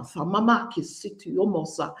your mouth.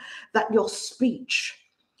 That your speech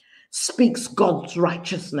speaks God's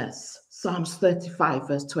righteousness. Psalms 35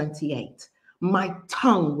 verse 28. My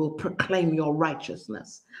tongue will proclaim your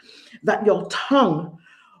righteousness. That your tongue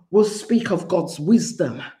will speak of God's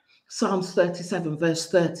wisdom. Psalms 37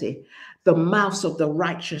 verse 30. The mouths of the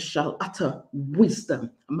righteous shall utter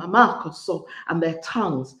wisdom. And their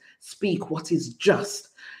tongues speak what is just.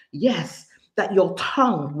 Yes, that your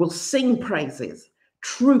tongue will sing praises,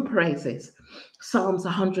 true praises. Psalms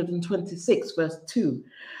 126 verse 2,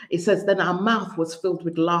 it says, then our mouth was filled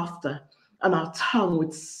with laughter and our tongue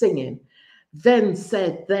with singing. Then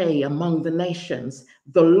said they among the nations,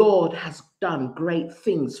 the Lord has done great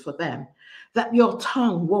things for them. That your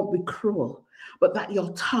tongue won't be cruel, but that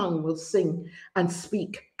your tongue will sing and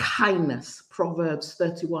speak kindness. Proverbs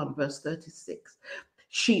 31 verse 36.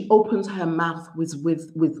 She opens her mouth with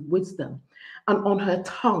wisdom, and on her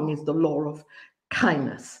tongue is the law of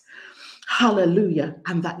kindness. Hallelujah.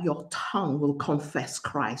 And that your tongue will confess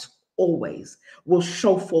Christ always, will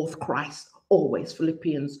show forth Christ always.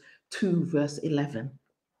 Philippians 2 verse 11.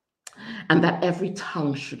 And that every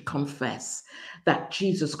tongue should confess that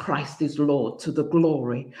Jesus Christ is Lord, to the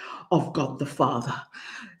glory of God the Father.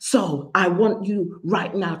 So I want you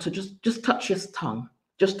right now to just touch your tongue.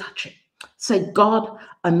 Just touch it. Say, God,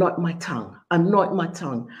 anoint my tongue, anoint my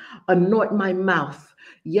tongue, anoint my mouth.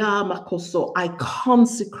 Yamakoso, I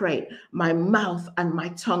consecrate my mouth and my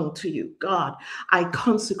tongue to you. God, I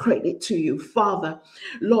consecrate it to you. Father,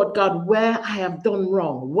 Lord God, where I have done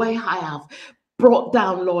wrong, where I have brought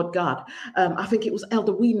down, Lord God. I think it was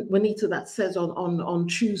Elder Juanita that says on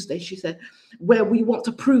Tuesday, she said, where we want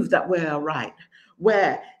to prove that we're right,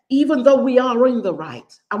 where even though we are in the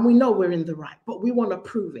right and we know we're in the right, but we want to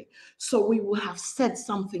prove it. So we will have said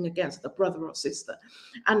something against a brother or sister.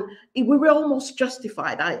 And we were almost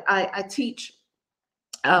justified. I teach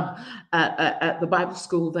at the Bible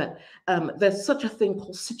school that there's such a thing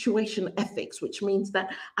called situation ethics, which means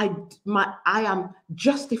that I am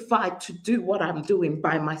justified to do what I'm doing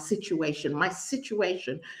by my situation. My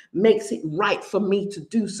situation makes it right for me to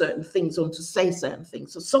do certain things or to say certain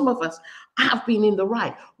things. So some of us have been in the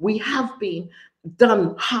right. We have been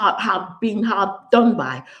done hard done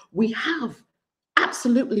by. We have,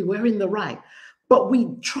 absolutely, we're in the right. But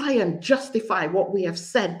we try and justify what we have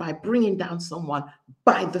said by bringing down someone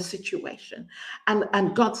by the situation.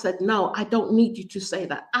 And God said, no, I don't need you to say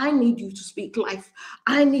that. I need you to speak life.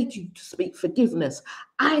 I need you to speak forgiveness.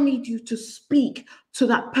 I need you to speak to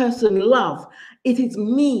that person love. It is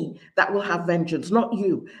me that will have vengeance, not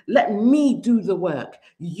you. Let me do the work.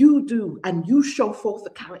 You do, and you show forth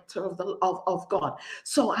the character of God.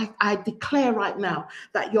 So I declare right now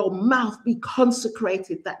that your mouth be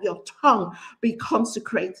consecrated, that your tongue be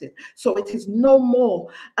consecrated. So it is no more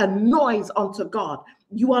a noise unto God.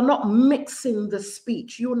 You are not mixing the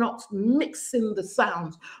speech. You're not mixing the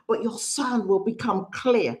sounds, but your sound will become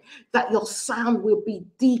clear, that your sound will be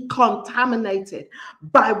decontaminated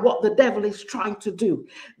by what the devil is trying to do,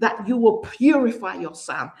 that you will purify your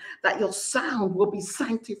sound, that your sound will be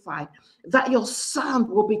sanctified, that your sound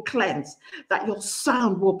will be cleansed, that your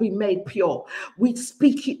sound will be made pure. We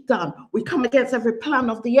speak it done. We come against every plan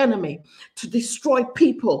of the enemy to destroy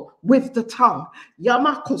people with the tongue.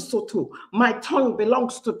 Yamakosoto, my tongue belongs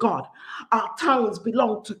to God. Our tongues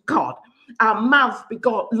belong to God. Our mouth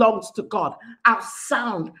belongs to God. Our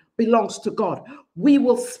sound belongs to God. We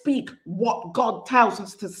will speak what God tells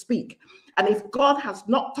us to speak. And if God has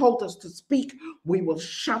not told us to speak, we will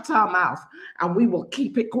shut our mouth and we will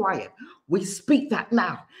keep it quiet. We speak that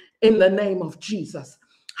now in the name of Jesus.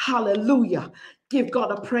 Hallelujah. Give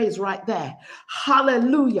God a praise right there.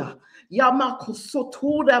 Hallelujah.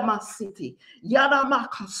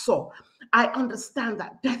 I understand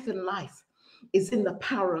that death and life is in the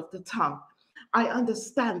power of the tongue. I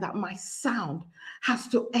understand that my sound has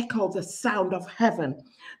to echo the sound of heaven,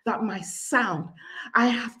 that my sound, I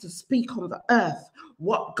have to speak on the earth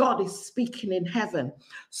what God is speaking in heaven.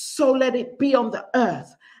 So let it be on the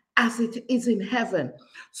earth as it is in heaven.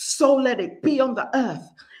 So let it be on the earth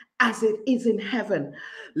as it is in heaven.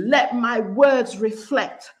 Let my words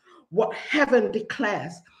reflect what heaven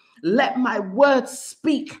declares. Let my words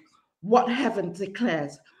speak what heaven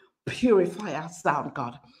declares. Purify our sound,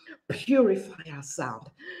 God. Purify our sound.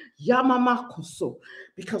 Yamamakoso.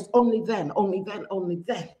 Because only then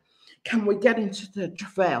can we get into the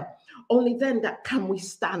travail. Only then that can we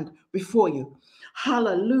stand before you.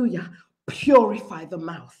 Hallelujah. Purify the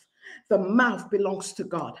mouth. The mouth belongs to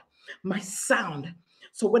God. My sound.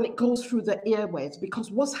 So when it goes through the airwaves, because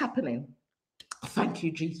what's happening? Thank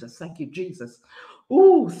you, Jesus. Thank you, Jesus.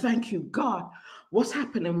 Oh, thank you, God. What's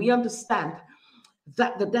happening? We understand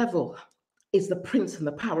that the devil is the prince and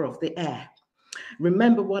the power of the air.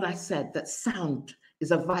 Remember what I said, that sound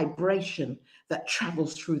is a vibration that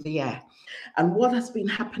travels through the air. And what has been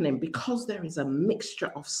happening, because there is a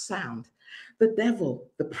mixture of sound, the devil,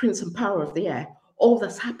 the prince and power of the air, all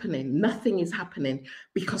that's happening, nothing is happening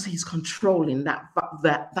because he's controlling that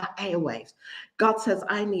airwaves. God says,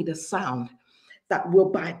 I need a sound that will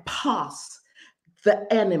bypass the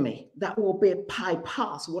enemy, that will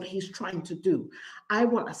bypass what he's trying to do. I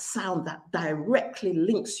want a sound that directly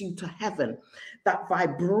links you to heaven, that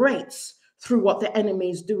vibrates through what the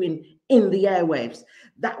enemy is doing in the airwaves,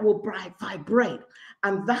 that will vibrate.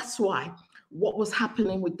 And that's why what was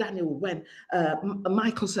happening with Daniel when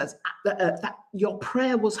Michael says that your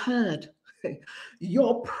prayer was heard.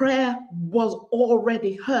 Your prayer was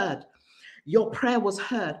already heard. Your prayer was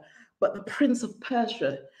heard. But the Prince of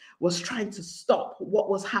Persia was trying to stop what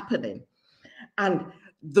was happening. And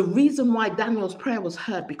the reason why Daniel's prayer was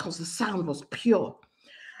heard, because the sound was pure.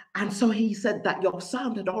 And so he said that your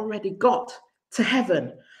sound had already got to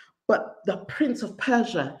heaven. But the Prince of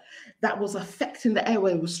Persia that was affecting the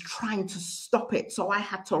airway was trying to stop it. So I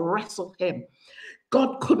had to wrestle him.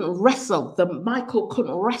 God couldn't wrestle, Michael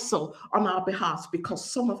couldn't wrestle on our behalf because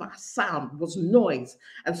some of our sound was noise.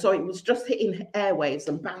 And so it was just hitting airwaves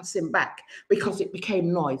and bouncing back because it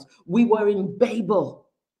became noise. We were in Babel,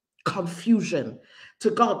 confusion.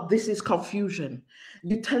 To God, this is confusion.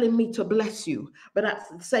 You're telling me to bless you, but at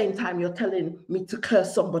the same time, you're telling me to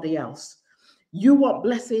curse somebody else. You want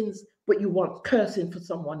blessings, but you want cursing for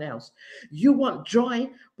someone else. You want joy,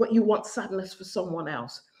 but you want sadness for someone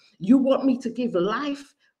else. You want me to give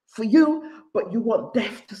life for you, but you want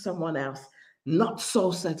death to someone else. Not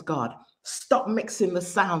so, says God. Stop mixing the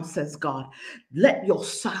sound, says God. Let your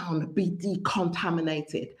sound be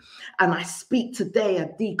decontaminated. And I speak today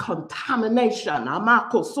a decontamination. A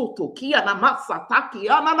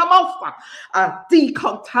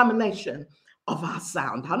decontamination of our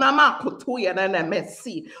sound.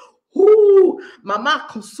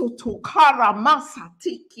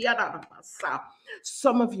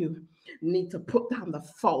 Some of you need to put down the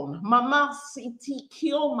phone.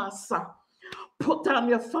 Put down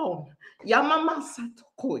your phone.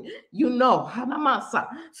 You know,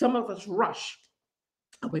 some of us rush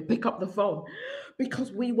and we pick up the phone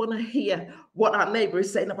because we want to hear what our neighbor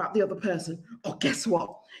is saying about the other person. Or guess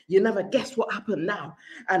what? You never guess what happened now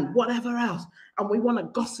and whatever else. And we want to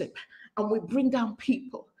gossip and we bring down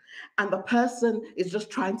people. And the person is just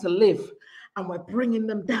trying to live. And we're bringing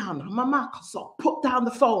them down. So put down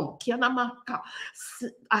the phone.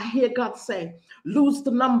 I hear God say, lose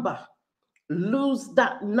the number. Lose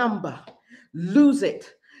that number. Lose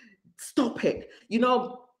it. Stop it. You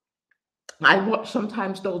know, I watch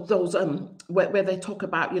sometimes those where they talk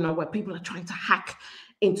about, you know, where people are trying to hack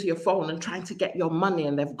into your phone and trying to get your money,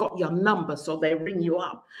 and they've got your number, so they ring you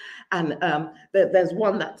up. And there's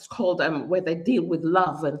one that's called where they deal with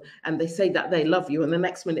love, and they say that they love you, and the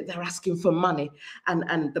next minute they're asking for money.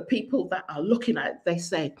 And the people that are looking at it, they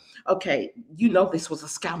say, okay, you know this was a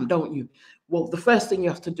scam, don't you? Well, the first thing you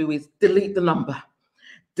have to do is delete the number.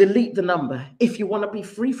 Delete the number. If you want to be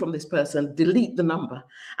free from this person, delete the number.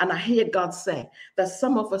 And I hear God say that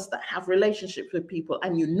some of us that have relationships with people,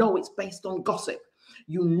 and you know it's based on gossip.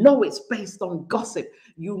 You know it's based on gossip.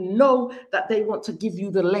 You know that they want to give you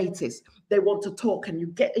the latest. They want to talk, and you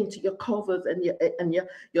get into your covers and your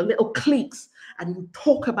little cliques, and you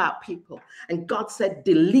talk about people. And God said,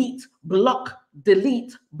 delete, block the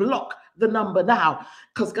number now.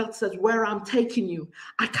 Because God says, where I'm taking you,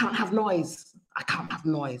 I can't have noise. I can't have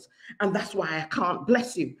noise. And that's why I can't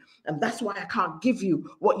bless you. And that's why I can't give you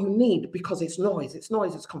what you need, because it's noise. It's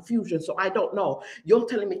noise. It's confusion. So I don't know. You're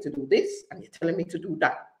telling me to do this and you're telling me to do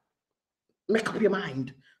that. Make up your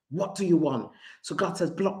mind. What do you want? So God says,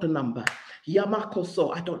 block the number.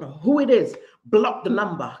 Yamakoso, I don't know who it is. Block the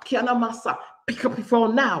number. Kianamasa, pick up your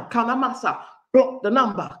phone now. Kanamasa, block the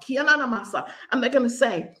number. Kianamasa. And they're going to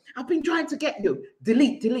say, I've been trying to get you.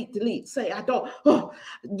 Delete. Say, I don't,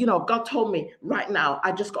 you know, God told me right now,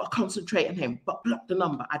 I just got to concentrate on him, but block the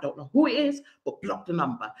number. I don't know who it is, but block the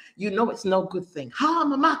number. You know it's no good thing.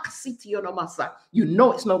 You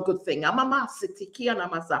know it's no good thing.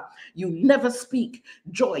 You never speak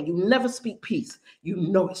joy. You never speak peace. You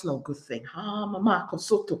know it's no good thing.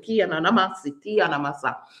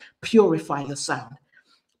 Purify your sound.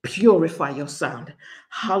 Purify your sound.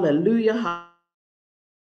 Hallelujah.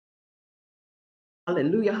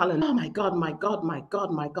 Hallelujah, hallelujah. Oh my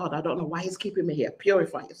God. I don't know why he's keeping me here.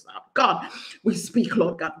 Purify yourself. God, we speak,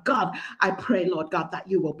 Lord God. God, I pray, Lord God, that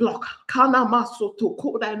you will block.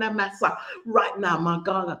 Right now, my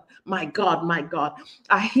God.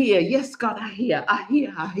 I hear, yes, God, I hear.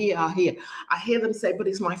 I hear them say, but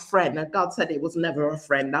it's my friend. And God said it was never a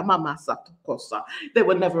friend. They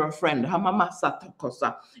were never a friend.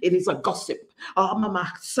 It is a gossip. Oh,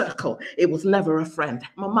 mama, circle. It was never a friend.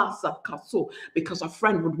 Mama sakaso, because a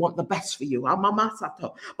friend would want the best for you. Mama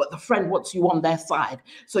sato, but the friend wants you on their side.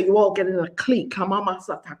 So you all get in a clique. Mama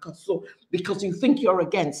satakaso, because you think you're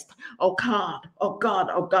against. Oh God, oh God,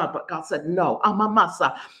 oh God. But God said, no.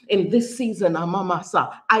 Amamasa, in this season,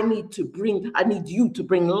 Amamasa, I need you to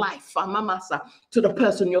bring life, Amamasa, to the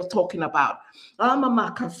person you're talking about.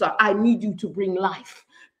 Amamakasa, I need you to bring life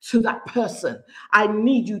to that person. I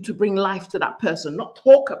need you to bring life to that person, not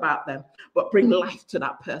talk about them, but bring life to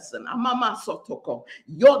that person. Amama sotoko.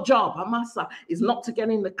 Your job, Amasa, is not to get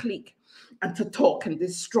in the clique and to talk and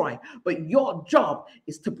destroy, but your job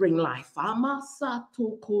is to bring life. Amasa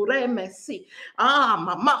tokoremesi.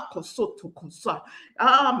 Mamako sotokosa.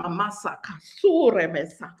 Mamasa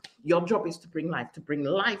kasuremesa. Your job is to bring life, to bring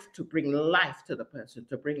life to the person,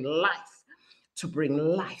 to bring life, to bring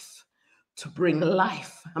life. To bring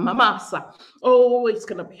life. Amamasa. Oh, it's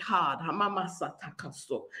going to be hard. Amamasa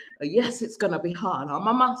takaso. Yes, it's going to be hard.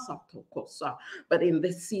 Amamasa tokosa. But in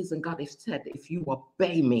this season, God has said, if you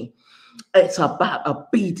obey me, it's about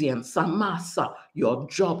obedience. Amasa. Your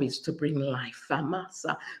job is to bring life.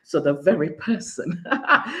 Amasa. So the very person,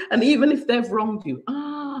 and even if they've wronged you,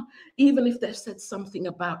 even if they've said something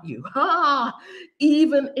about you,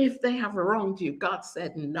 even if they have wronged you, God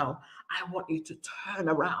said, no, I want you to turn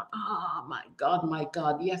around. My God, my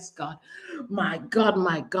God. Yes, God. My God,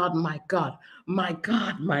 my God, my God. My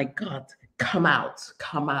God, my God. Come out,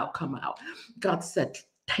 come out, come out. God said,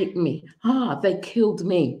 take me. They killed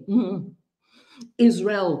me.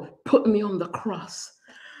 Israel put me on the cross,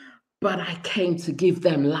 but I came to give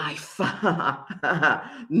them life.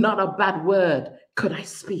 Not a bad word could I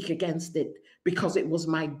speak against it, because it was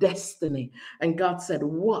my destiny. And God said,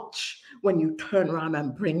 watch when you turn around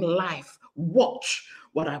and bring life. Watch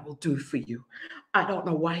what I will do for you. I don't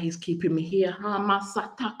know why he's keeping me here. I don't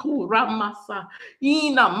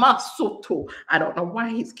know why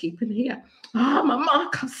he's keeping here.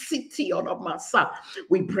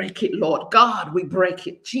 We break it, Lord God. We break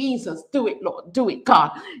it. Jesus, do it, Lord. Do it,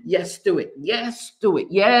 God. Yes, do it. Yes, do it.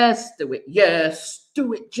 Yes, do it. Yes,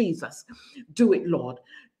 do it, Jesus. Do it, Lord.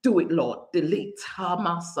 Do it, Lord. Delete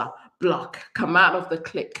Hamasa. Block. Come out of the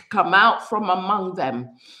clique. Come out from among them.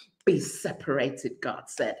 Be separated, God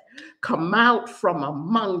said. Come out from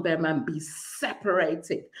among them and be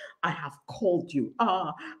separated. I have called you.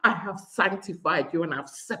 I have sanctified you and I've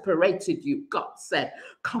separated you. God said,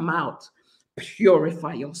 come out.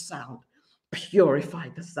 Purify your sound. Purify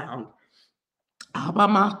the sound.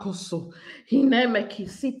 Abamakoso, hinemeki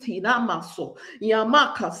siti namaso,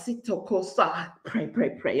 yamaka sito kosa. Pray, pray,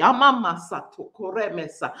 pray. Amamasato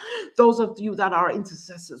koremesa. Those of you that are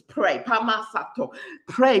intercessors, pray. Pamasato,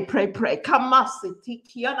 pray, pray, pray. Kamasiti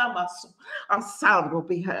kianamaso. Our sound will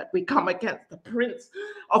be heard. We come against the prince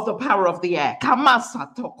of the power of the air.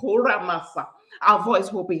 Kamasato koramasa. Our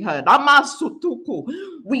voice will be heard. Amasutuku.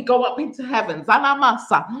 We go up into heavens.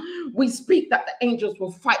 Anamasa. We speak that the angels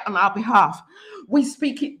will fight on our behalf. We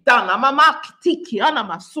speak it done. Amamakitiki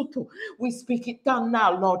anamasutu. We speak it done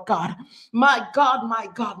now, Lord God. My God, my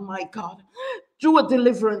God, my God. Do a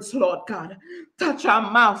deliverance, Lord God. Touch our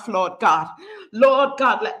mouth, Lord God. Lord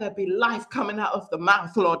God, let there be life coming out of the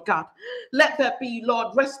mouth, Lord God. Let there be,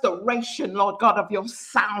 Lord, restoration, Lord God, of your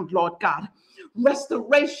sound, Lord God.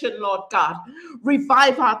 Restoration, Lord God.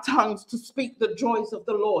 Revive our tongues to speak the joys of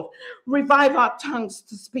the Lord. Revive our tongues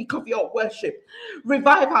to speak of your worship.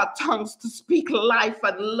 Revive our tongues to speak life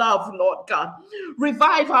and love, Lord God.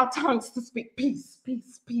 Revive our tongues to speak peace,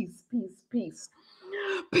 peace, peace, peace, peace.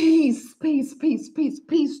 Peace, peace, peace, peace,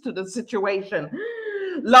 peace to the situation.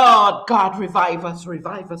 Lord God, revive us,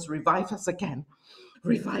 revive us, revive us again.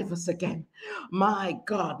 Revive us again. My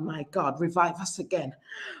God, revive us again.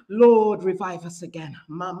 Lord, revive us again.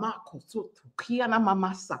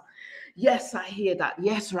 Yes, I hear that.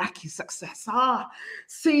 Yes, Raki success.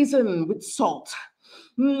 Season with salt.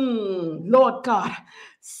 Lord God,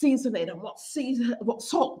 season it. And what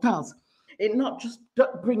salt does, it not just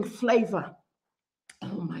bring flavor.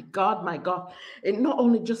 Oh my God. It not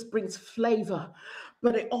only just brings flavor,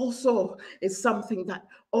 but it also is something that,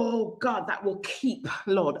 oh God, that will keep,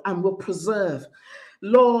 Lord, and will preserve.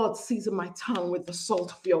 Lord, season my tongue with the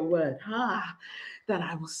salt of your word. That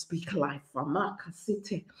I will speak life.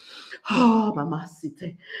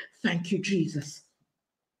 Thank you, Jesus.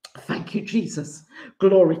 Thank you, Jesus.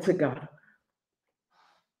 Glory to God.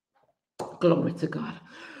 Glory to God.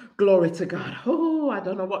 Glory to God. Oh, I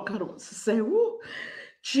don't know what God wants to say. Woo.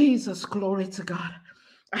 Jesus, glory to God.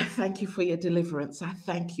 I thank you for your deliverance. I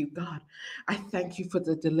thank you, God. I thank you for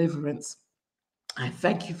the deliverance. I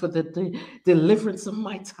thank you for the deliverance of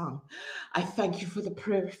my tongue. I thank you for the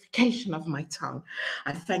purification of my tongue.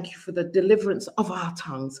 I thank you for the deliverance of our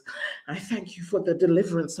tongues. I thank you for the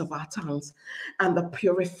deliverance of our tongues and the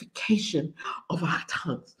purification of our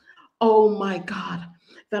tongues. Oh my God,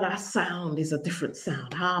 that our sound is a different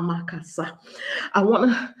sound. I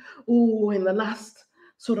want to, in the last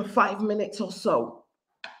sort of 5 minutes or so,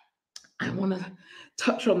 I want to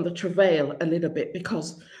touch on the travail a little bit,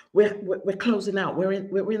 because we're closing out. We're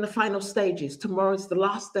in the final stages. Tomorrow's the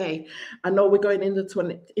last day. I know we're going into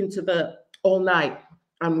the all night,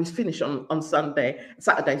 and we finish on Saturday.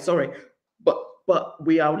 Sorry, but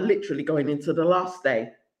we are literally going into the last day,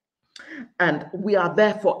 and we are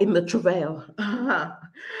therefore in the travail.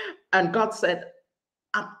 And God said,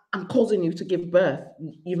 I'm causing you to give birth.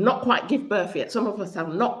 You've not quite given birth yet. Some of us have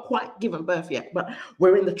not quite given birth yet, but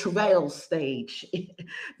we're in the travail stage,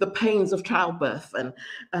 the pains of childbirth. And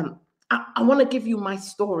I want to give you my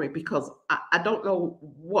story, because I don't know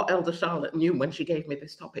what Elder Charlotte knew when she gave me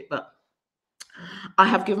this topic, but I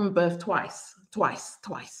have given birth twice.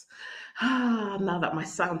 Now that my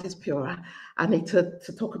sound is pure, I need to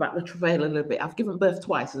talk about the travail a little bit. I've given birth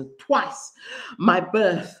twice, and twice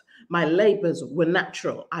my labors were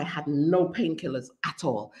natural. I had no painkillers at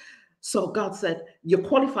all. So God said, you're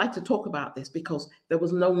qualified to talk about this, because there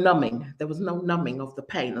was no numbing. There was no numbing of the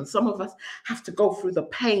pain. And some of us have to go through the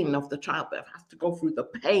pain of the childbirth, have to go through the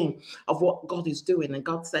pain of what God is doing. And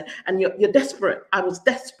God said, and you're desperate. I was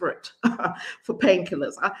desperate for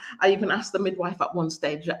painkillers. I even asked the midwife at one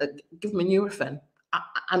stage, give me Nurofen.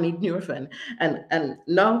 I need Nurofen. And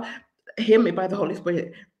no, hear me by the Holy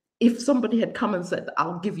Spirit. If somebody had come and said,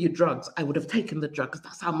 I'll give you drugs, I would have taken the drugs.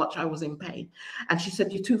 That's how much I was in pain. And she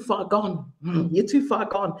said, you're too far gone. You're too far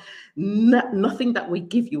gone. Nothing that we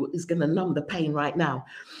give you is going to numb the pain right now.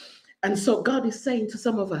 And so God is saying to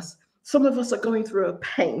some of us are going through a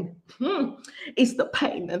pain. It's the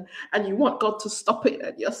pain. And you want God to stop it.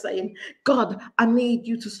 And you're saying, God, I need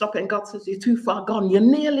you to stop it. And God says, you're too far gone. You're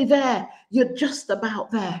nearly there. You're just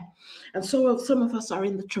about there. And so some of us are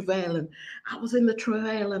in the travail. And I was in the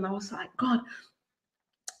travail, and I was like, God,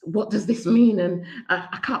 what does this mean? And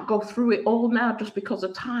I can't go through it all now just because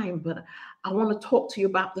of time, but I want to talk to you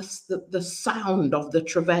about the sound of the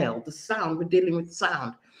travail, the sound. We're dealing with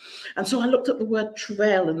sound. And so I looked at the word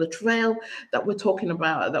travail, and the travail that we're talking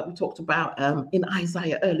about, that we talked about in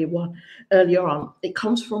Isaiah earlier on, it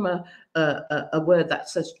comes from a word that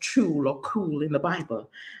says chul or cool in the Bible.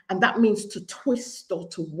 And that means to twist or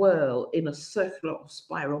to whirl in a circular or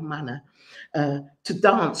spiral manner, to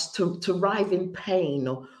dance, to writhe in pain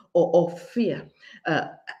or fear.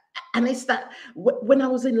 And it's that when I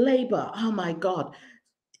was in labor, oh my God,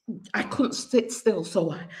 I couldn't sit still.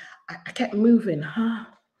 So I kept moving,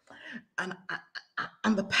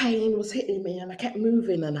 and the pain was hitting me, and I kept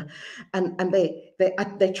moving, and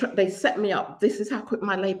they set me up. This is how quick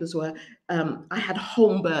my labors were. I had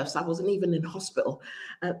home births. I wasn't even in hospital,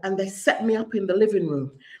 and they set me up in the living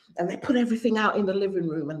room, and they put everything out in the living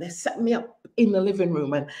room, and they set me up in the living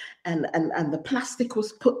room, and the plastic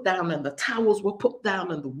was put down, and the towels were put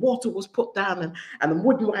down, and the water was put down, and the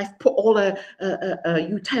midwife put all the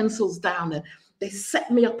utensils down, and they set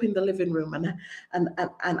me up in the living room, and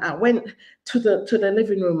I went to the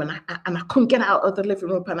living room, and I couldn't get out of the living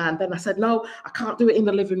room, and then I said, no, I can't do it in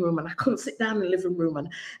the living room, and I couldn't sit down in the living room, and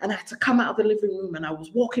I had to come out of the living room, and I was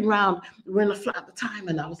walking around. We were in a flat at the time,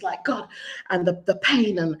 and I was like, God, and the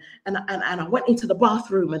pain, and I went into the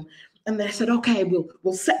bathroom, and they said, okay,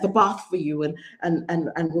 we'll set the bath for you, and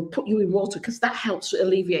we'll put you in water, because that helps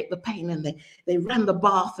alleviate the pain. And they ran the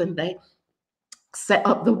bath, and they set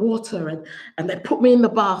up the water, and they put me in the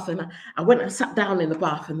bath, and I went and sat down in the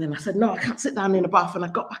bath, and then I said, no, I can't sit down in the bath, and I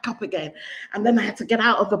got back up again, and then I had to get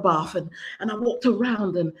out of the bath, and I walked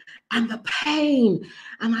around, and the pain,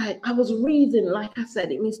 and I was reading, like I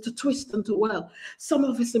said, it means to twist and to whirl. Some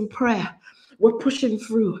of us in prayer, we're pushing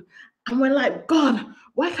through, and we're like, God,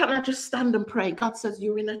 why can't I just stand and pray? God says,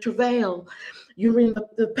 you're in a travail. You're in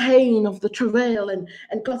the pain of the travail. And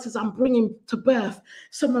God says, I'm bringing to birth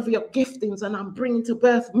some of your giftings, and I'm bringing to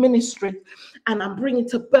birth ministry, and I'm bringing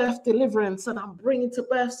to birth deliverance, and I'm bringing to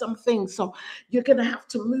birth some things. So you're going to have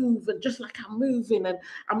to move. And just like I'm moving, and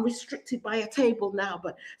I'm restricted by a table now,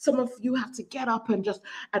 but some of you have to get up and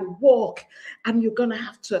walk, and you're going to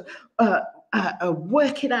have to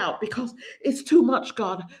work it out, because it's too much,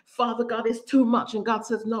 God. Father God, it's too much. And God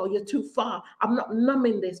says, no, you're too far. I'm not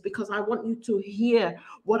numbing this, because I want you to hear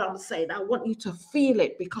what I'm saying. I want you to feel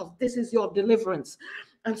it, because this is your deliverance.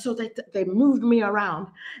 And so they moved me around.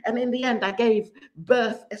 And in the end, I gave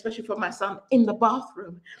birth, especially for my son, in the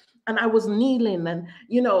bathroom. And I was kneeling, and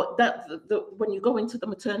that when you go into the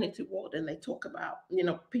maternity ward and they talk about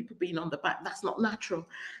people being on the back, that's not natural.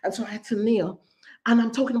 And so I had to kneel, and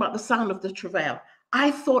I'm talking about the sound of the travail.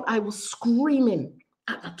 I thought I was screaming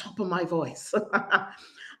at the top of my voice.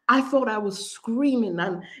 I thought I was screaming,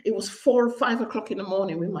 and it was 4 or 5 o'clock in the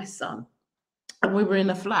morning with my son, and we were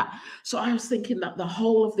in a flat. So I was thinking that the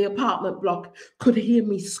whole of the apartment block could hear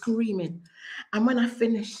me screaming. And when I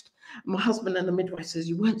finished, my husband and the midwife says,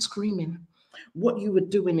 "You weren't screaming. What you were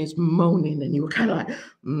doing is moaning," and you were kind of like,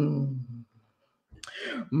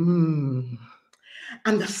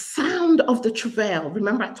 And the sound of the travail,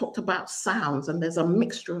 remember I talked about sounds, and there's a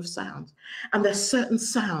mixture of sounds, and there's certain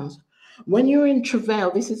sounds. When you're in travail,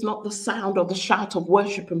 this is not the sound or the shout of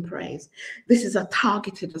worship and praise. This is a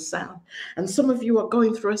targeted sound. And some of you are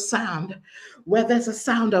going through a sound where there's a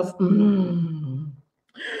sound of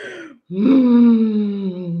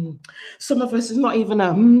Some of us is not even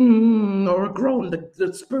a or a groan.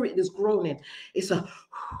 The spirit is groaning. It's a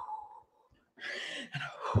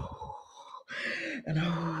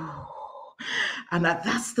and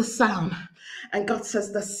that's the sound. And God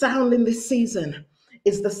says the sound in this season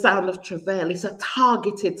is the sound of travail. It's a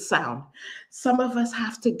targeted sound. Some of us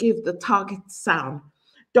have to give the target sound.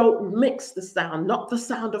 Don't mix the sound, not the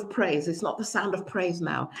sound of praise. It's not the sound of praise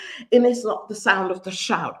now. And it's not the sound of the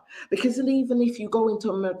shout. Because even if you go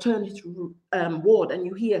into a maternity ward and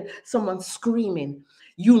you hear someone screaming,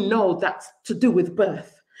 you know that's to do with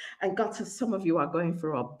birth. And God says some of you are going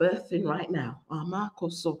through a birthing right now.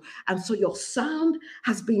 And so your sound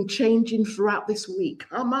has been changing throughout this week.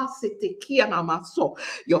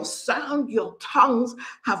 Your sound, your tongues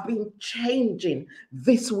have been changing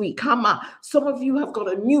this week. Some of you have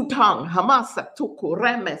got a new tongue.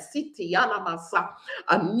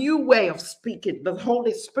 A new way of speaking. The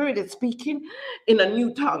Holy Spirit is speaking in a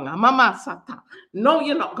new tongue. No,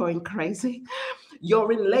 you're not going crazy.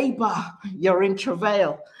 You're in labor. You're in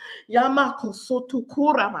travail. And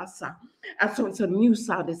so it's a new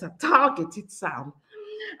sound. It's a targeted sound.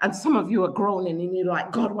 And some of you are groaning and you're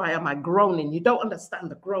like, "God, why am I groaning?" You don't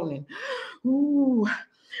understand the groaning. Ooh.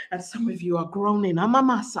 And some of you are groaning.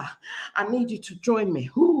 Amamasa, I need you to join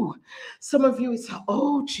me. Ooh. Some of you is,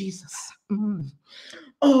 "Oh, Jesus.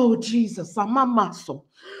 Oh, Jesus. Amamaso.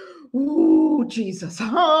 Ooh, Jesus.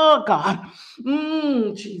 Oh, God.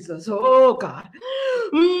 Jesus. Oh, God.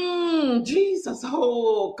 Jesus.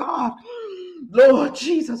 Oh, God. Lord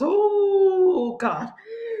Jesus. Oh, God."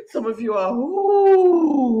 Some of you are,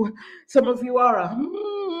 ooh. Some of you are,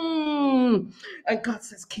 and God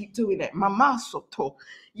says, keep doing it. Mama soto.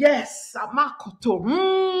 Yes, amakoto.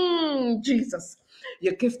 Jesus.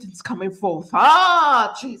 Your gifting's coming forth.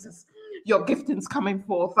 Jesus. Your gifting's coming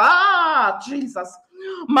forth. Jesus.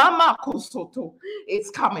 Mama kosoto. It's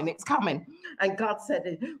coming. It's coming. And God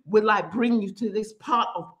said, will I bring you to this part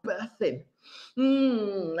of birthing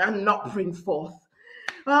and not bring forth?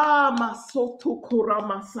 Masoto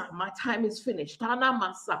kuramasa. My time is finished.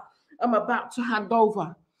 Masa. I'm about to hand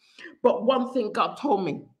over. But one thing God told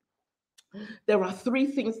me, there are 3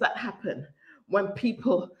 things that happen when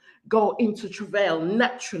people go into travail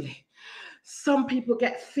naturally. Some people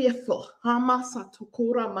get fearful. They're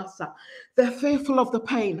fearful of the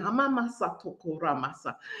pain.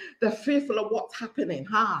 They're fearful of what's happening.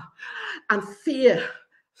 And fear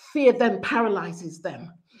then paralyzes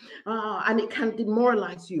them. And it can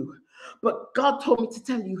demoralize you. But God told me to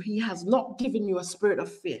tell you, He has not given you a spirit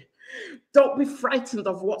of fear. Don't be frightened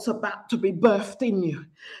of what's about to be birthed in you.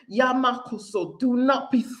 Yamakoso, do not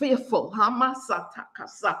be fearful.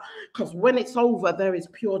 Because when it's over, there is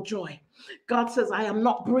pure joy. God says, I am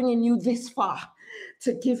not bringing you this far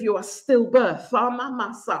to give you a stillbirth.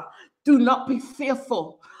 Do not be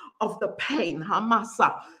fearful of the pain,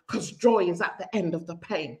 because joy is at the end of the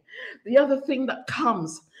pain. The other thing that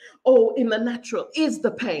comes, in the natural is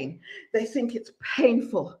the pain. They think it's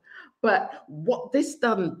painful. But what this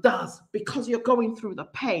does, because you're going through the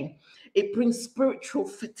pain, it brings spiritual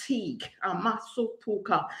fatigue, and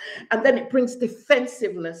then it brings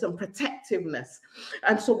defensiveness and protectiveness.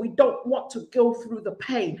 And so we don't want to go through the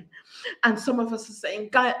pain. And some of us are saying,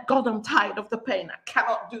 God, I'm tired of the pain. I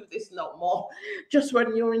cannot do this no more. Just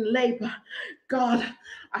when you're in labor, God,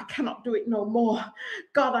 I cannot do it no more.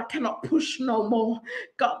 God, I cannot push no more.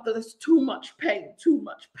 God, there's too much pain, too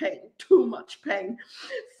much pain, too much pain.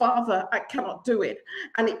 Father, I cannot do it.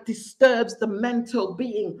 And it disturbs the mental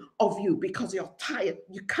being of you because you're tired.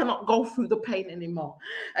 You cannot go through the pain anymore.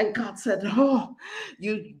 And God said,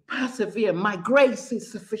 you persevere. My grace is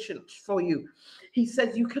sufficient for you. He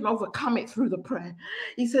says you can overcome it through the prayer.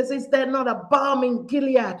 He says, is there not a balm in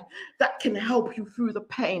Gilead that can help you through the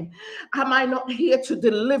pain? Am I not here to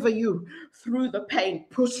deliver you through the pain?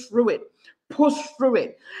 Push through it. Push through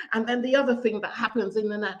it. And then the other thing that happens in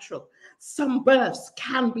the natural, some births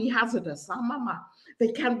can be hazardous. Mama, they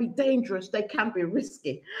can be dangerous. They can be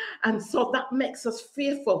risky. And so that makes us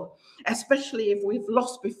fearful, especially if we've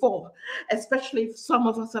lost before, especially if some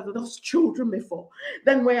of us have lost children before.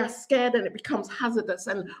 Then we are scared and it becomes hazardous,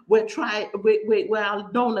 and we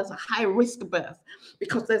are known as a high risk birth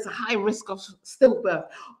because there's a high risk of stillbirth,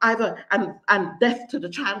 either and death to the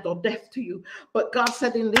child or death to you. But God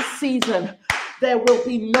said in this season, there will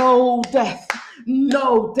be no death,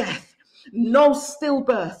 no death. No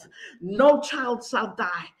stillbirth, no child shall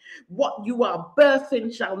die. What you are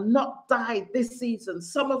birthing shall not die this season.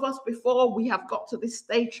 Some of us before we have got to this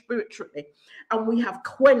stage spiritually and we have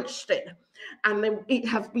quenched it and then it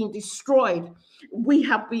has been destroyed. We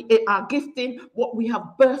have been, our gifting, what we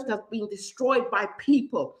have birthed has been destroyed by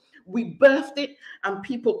people. We birthed it and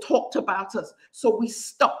people talked about us. So we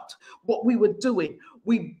stopped what we were doing.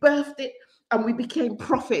 We birthed it and we became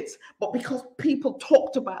prophets, but because people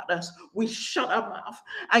talked about us, we shut our mouth.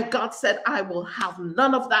 And God said, I will have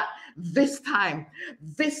none of that this time.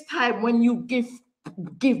 This time when you give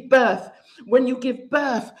birth, when you give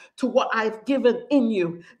birth to what I've given in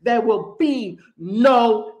you, there will be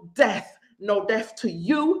no death to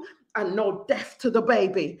you and no death to the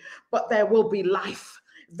baby, but there will be life.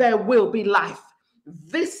 There will be life.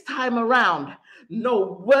 This time around,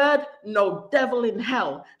 no word, no devil in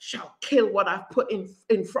hell shall kill what I've put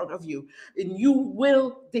in front of you. And you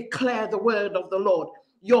will declare the word of the Lord.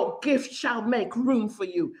 Your gift shall make room for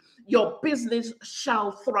you. Your business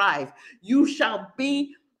shall thrive. You shall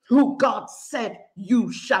be who God said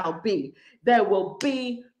you shall be. There will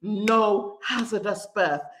be no hazardous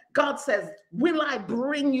birth. God says, will I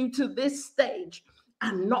bring you to this stage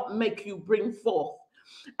and not make you bring forth?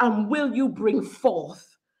 And will you bring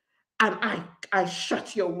forth? And I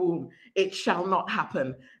shut your womb. It shall not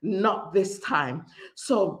happen. Not this time.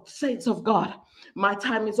 So, saints of God, my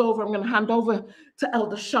time is over. I'm going to hand over to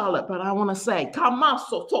Elder Charlotte, but I want to say,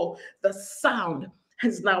 Kamasoto, the sound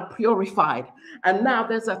has now purified. And now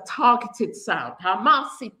there's a targeted sound.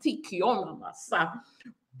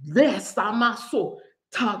 This,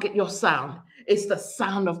 target your sound. It's the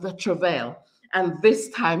sound of the travail. And this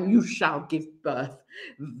time you shall give birth.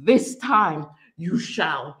 This time you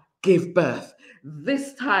shall give birth.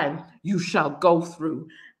 This time you shall go through,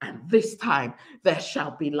 and this time there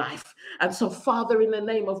shall be life. And so, Father, in the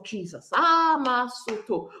name of Jesus,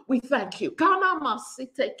 we thank you.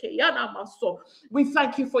 We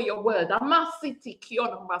thank you for your word.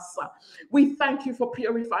 We thank you for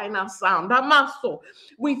purifying our sound.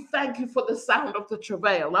 We thank you for the sound of the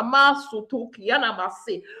travail.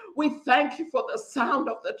 We thank you for the sound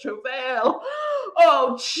of the travail.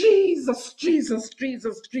 Oh, Jesus, Jesus,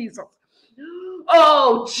 Jesus, Jesus.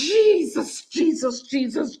 Oh, Jesus, Jesus,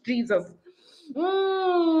 Jesus, Jesus.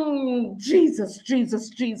 Jesus, Jesus,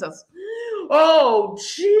 Jesus. Oh,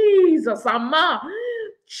 Jesus, Ama.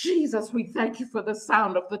 Jesus, we thank you for the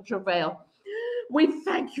sound of the travail. We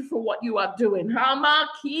thank you for what you are doing.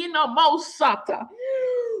 Hamakina Mosata.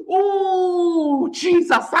 Oh,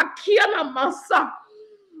 Jesus, Akiana Masa.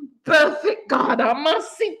 Perfect God,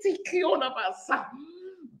 Amasiti Kiona Masa.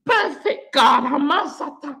 Perfect God,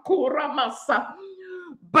 Hamasata Kuramasa.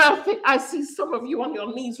 Perfect. I see some of you on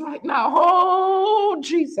your knees right now. Oh,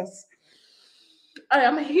 Jesus. I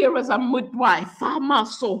am here as a midwife,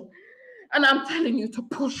 Hamaso, and I'm telling you to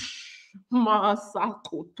push.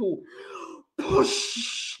 Masakoto.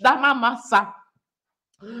 Push. Damamasa.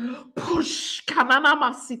 Push.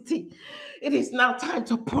 Kananamasiti. It is now time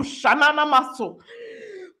to push. Ananamaso.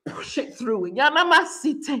 Push it through.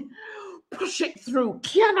 Yanamasite. Push it through.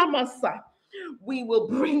 Kianamasa. We will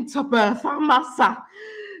bring to birth. Amasa.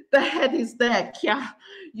 The head is there. Kia.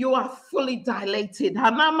 You are fully dilated.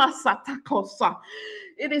 Hanamasa takosa.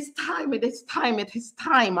 It is time. It is time. It is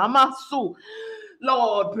time. Amasu.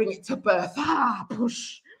 Lord, bring it to birth.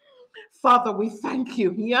 Push. Father, we thank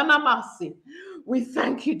you. Yanamasi. We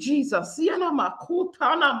thank you, Jesus.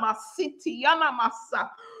 Yanamakutana masiti. Yanamasa.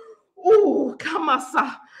 Ooh,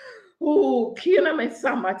 kamasa. Ooh,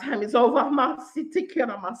 kianamesa. My time is over. Masiti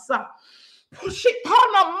kianamasa. Push it.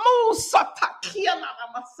 Panamusa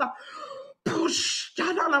takianamasa. Push.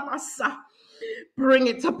 Yanamasa. Bring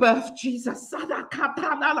it to birth, Jesus.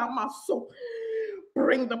 Sadakapanalamaso.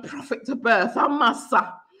 Bring the prophet to birth.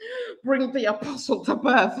 Amasa. Bring the apostle to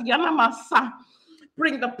birth. Yanamasa.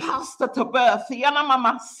 Bring the pastor to birth.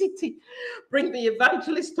 Yanamama City. Bring the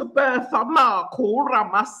evangelist to birth.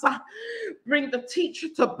 Amakuramasa. Bring the teacher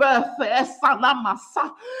to birth.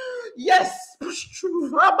 Esalamasa. Yes.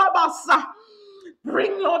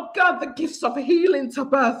 Bring, Lord God, the gifts of healing to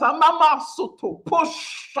birth. Amamasuto.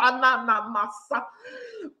 Pushananamasa.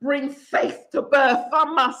 Bring faith to birth.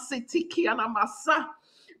 Amasitiki anamasa.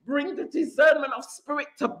 Bring the discernment of spirit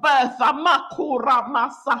to birth.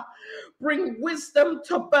 Amakuramasa. Bring wisdom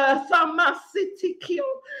to birth. Amasitikio.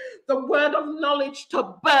 The word of knowledge to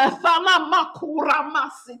birth.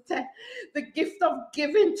 Anamakuramasite. The gift of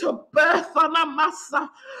giving to birth. Anamasa.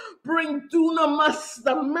 Bring dunamis,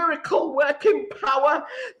 the miracle working power.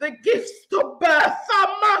 The gifts to birth.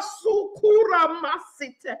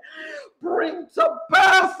 Amasukuramasite. Bring to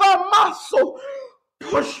birth. Amasu.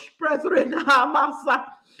 Push, brethren. Amasa.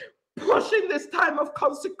 Push in this time of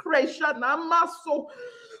consecration. Amaso.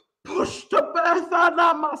 Push to birth.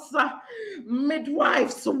 Anamasa.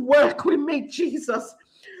 Midwives, work with me, Jesus.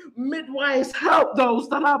 Midwives, help those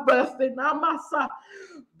that are birthing. Amasa.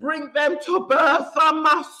 Bring them to birth.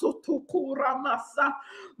 Amaso tukuramasa.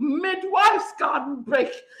 Midwives, God,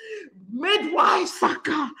 break. Midwives,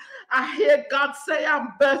 God. I hear God say,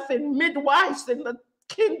 I'm birthing midwives in the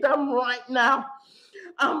kingdom right now.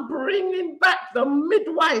 I'm bringing back the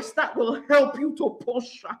midwives that will help you to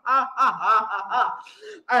push. I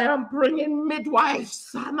am bringing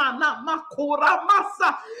midwives.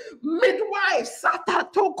 Midwives.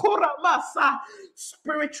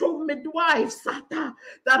 Spiritual midwives that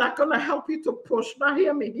are going to help you to push. Now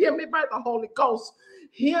hear me. Hear me by the Holy Ghost.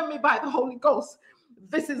 Hear me by the Holy Ghost.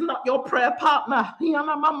 This is not your prayer partner.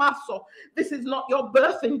 This is not your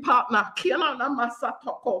birthing partner.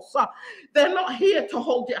 They're not here to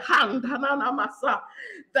hold your hand.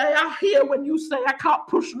 They are here when you say, I can't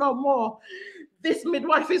push no more. This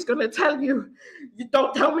midwife is going to tell you, you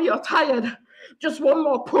don't tell me you're tired. Just one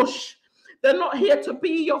more push. They're not here to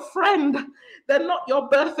be your friend. They're not your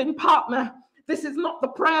birthing partner. This is not the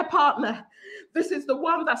prayer partner. This is the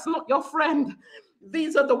one that's not your friend.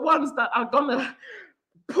 These are the ones that are going to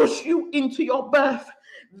push you into your birth.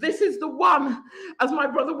 This is the one, as my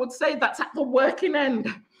brother would say, that's at the working end.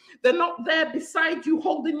 They're not there beside you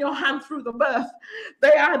holding your hand through the birth.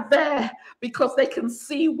 They are there because they can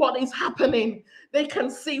see what is happening. They can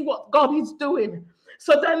see what God is doing.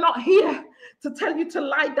 So they're not here to tell you to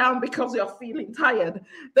lie down because you're feeling tired.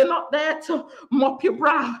 They're not there to mop your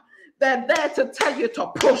brow. They're there to tell you to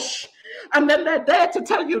push. And then they're there to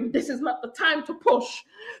tell you this is not the time to push.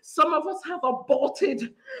 Some of us have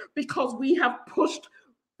aborted because we have pushed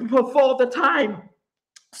before the time.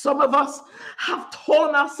 Some of us have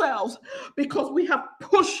torn ourselves because we have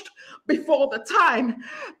pushed before the time.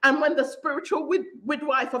 And when the spiritual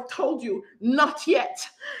midwife have told you, not yet,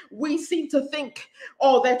 we seem to think,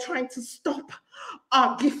 oh, they're trying to stop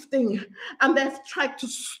our gifting and they've tried to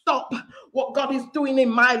stop what God is doing in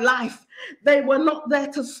my life. They were not there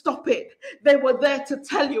to stop it. They were there to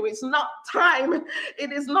tell you it's not time.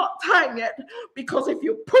 It is not time yet, because if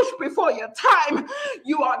you push before your time,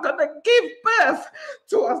 you are going to give birth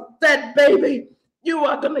to a dead baby. You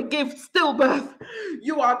are going to give stillbirth.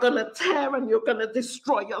 You are going to tear and you're going to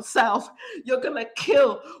destroy yourself. You're going to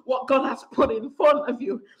kill what God has put in front of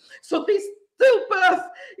you. So this stillbirth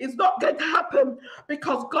is not going to happen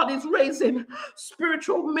because God is raising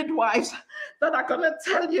spiritual midwives that are going to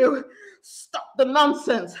tell you, stop the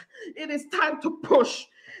nonsense. It is time to push.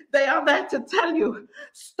 They are there to tell you,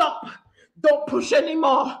 stop. Don't push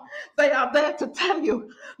anymore. They are there to tell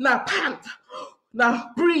you, now pant.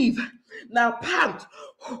 Now breathe. Now pant.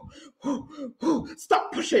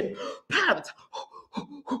 Stop pushing. Pant.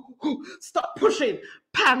 Stop pushing.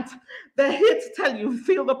 Pant. They're here to tell you,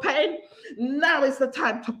 feel the pain? Now is the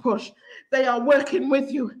time to push. They are working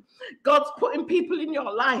with you. God's putting people in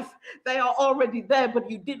your life. They are already there,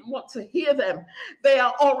 but you didn't want to hear them. They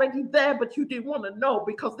are already there, but you didn't want to know,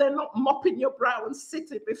 because they're not mopping your brow and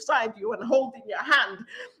sitting beside you and holding your hand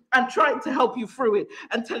and trying to help you through it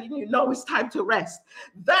and telling you, no, it's time to rest.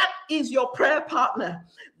 That is your prayer partner.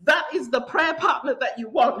 That is the prayer partner that you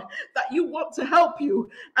want to help you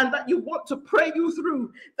and that you want to pray you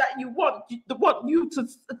through, that you want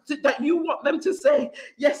them to say,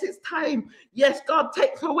 yes, it's time. Yes, God,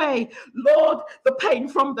 take away, Lord, the pain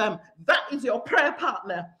from them. That is your prayer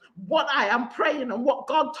partner. What I am praying and what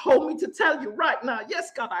God told me to tell you right now.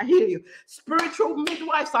 Yes, God, I hear you. Spiritual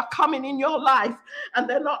midwives are coming in your life, and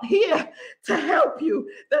they're not here to help you.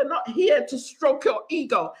 They're not here to stroke your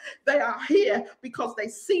ego. They are here because they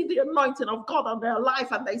see the anointing of God on their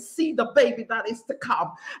life, and they see the baby that is to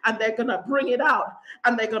come, and they're going to bring it out,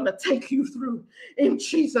 and they're going to take you through in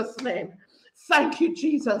Jesus' name. Thank you,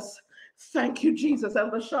 Jesus. Thank you, Jesus.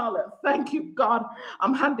 Elder Charlotte, thank you, God.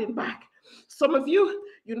 I'm handing back. Some of you,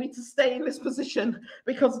 you need to stay in this position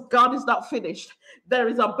because God is not finished. There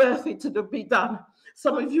is a birthing to be done.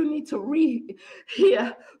 Some of you need to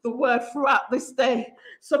hear the word throughout this day.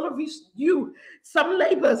 Some of you, some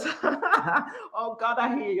labors. Oh God,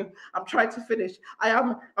 I hear you. I'm trying to finish.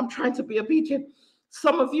 I'm trying to be obedient.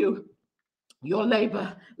 Some of you, your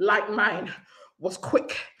labor, like mine, was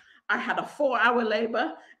quick. I had a 4-hour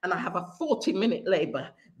labor and I have a 40-minute labor.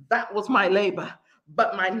 That was my labor.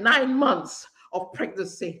 But my 9 months of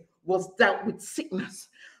pregnancy was dealt with sickness.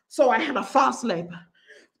 So I had a fast labor.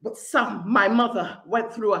 But my mother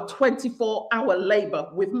went through a 24-hour labor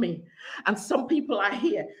with me. And some people I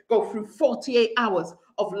hear go through 48 hours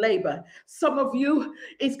of labor. Some of you,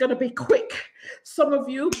 it's going to be quick. Some of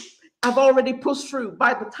you, I've already pushed through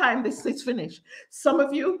by the time this is finished. Some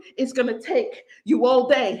of you, it's going to take you all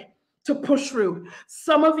day to push through.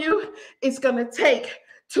 Some of you, it's going to take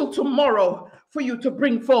till tomorrow for you to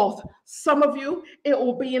bring forth. Some of you, it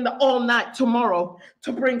will be in the all night tomorrow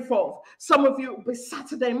to bring forth. Some of you, it will be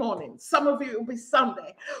Saturday morning. Some of you, it will be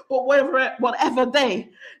Sunday. But whatever day,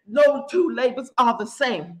 no two labors are the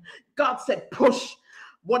same. God said, push.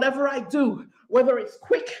 Whatever I do, whether it's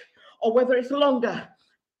quick or whether it's longer,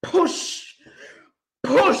 push,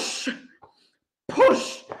 push,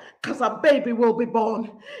 push, because a baby will be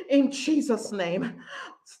born in Jesus' name.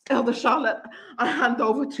 Elder Charlotte, I hand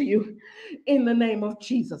over to you in the name of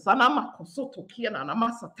Jesus. Oh,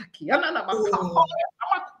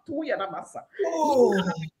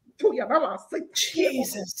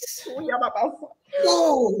 Jesus.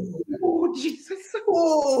 Oh, Jesus.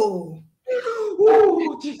 Oh,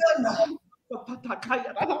 Jesus.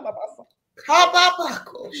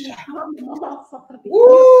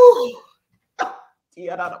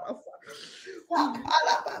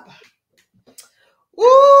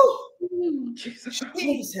 Jesus.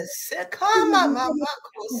 Jesus. Come on, Mama.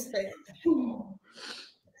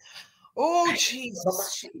 Oh,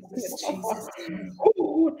 Jesus. Jesus. Jesus.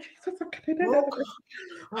 Oh, Jesus.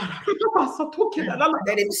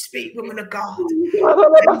 Let him speak, woman of God.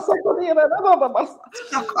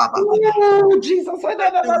 Oh, Jesus.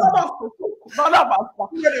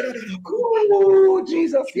 Oh,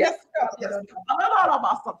 Jesus. Yes, God.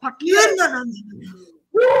 Yes.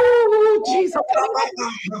 Oh, Jesus.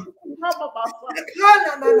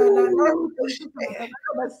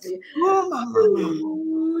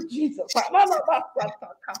 Oh, Jesus.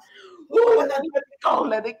 Oh,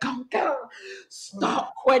 let it go.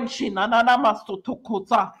 Stop quenching. Stop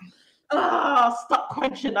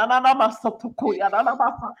quenching.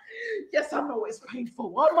 Yes, I know it's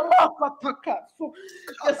painful.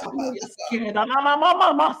 Yes, I know you're scared.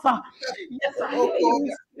 Yes, I hear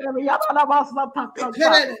you.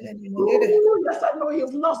 Yes, I know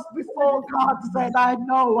you've lost before. God said, I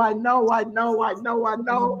know. God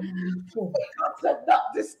said,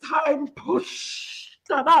 not this time. Push.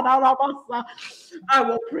 I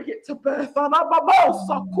will bring it to birth. Oh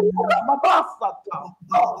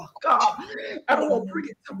God, I will bring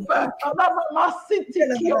it to birth.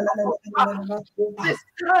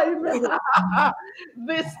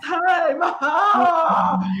 This time,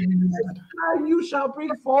 you shall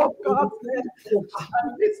bring forth, God said,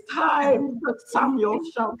 and this time that Samuel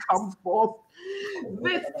shall come forth.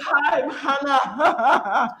 This time,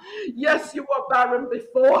 Hannah, yes, you were barren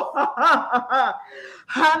before.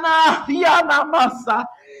 Hannah, Yanamasa,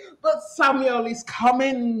 but Samuel is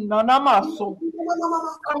coming. Nanamaso.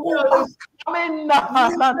 Samuel is coming.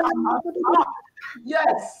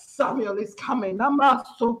 Yes, Samuel is coming.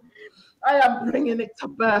 Namaso. I am bringing it to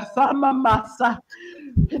birth. Amamasa.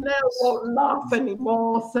 And they won't laugh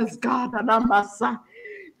anymore, says God. Anamasa.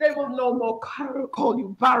 They will no more call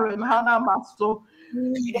you barren. Hanamaso.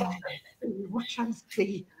 Watch and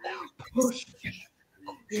see. Push.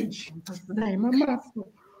 In Jesus' name. Amaso.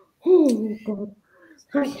 Oh, God.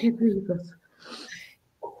 Thank you, Jesus.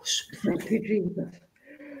 Thank you, Jesus.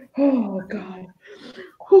 Oh, God.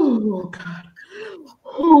 Oh, God.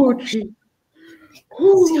 Oh, Jesus.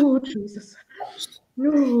 Oh, Jesus.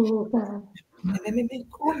 Oh, God.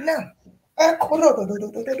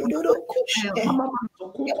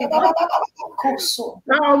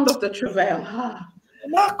 Sound of the travail.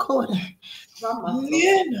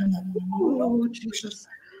 Oh, Jesus.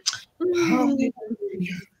 Hallelujah.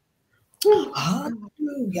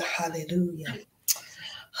 Hallelujah. Hallelujah.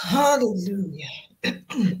 Hallelujah.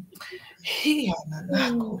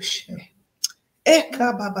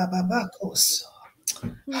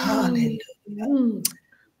 Hallelujah.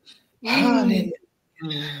 Hallelujah.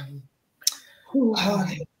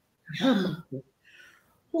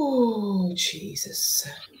 Oh, Jesus.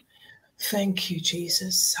 Thank you,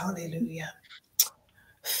 Jesus. Hallelujah.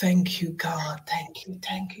 Thank you, God. Thank you,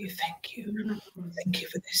 thank you, thank you. Thank you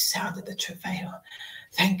for this sound of the travail.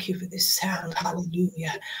 Thank you for this sound.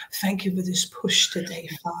 Hallelujah. Thank you for this push today,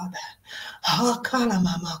 Father.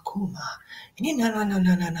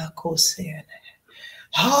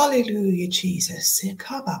 Hallelujah, Jesus.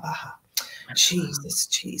 Jesus,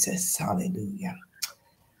 Jesus. Hallelujah.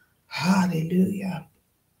 Hallelujah.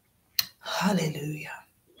 Hallelujah.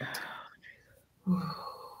 Ooh.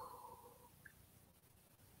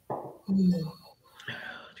 Ooh.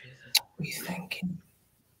 We thank him.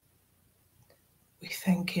 We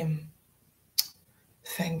thank him.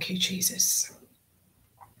 Thank you, Jesus.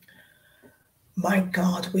 My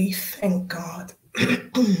God, we thank God.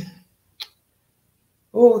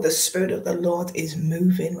 Oh, the Spirit of the Lord is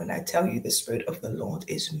moving. When I tell you the Spirit of the Lord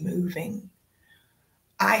is moving,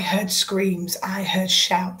 I heard screams, I heard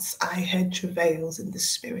shouts, I heard travails in the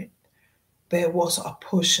Spirit. There was a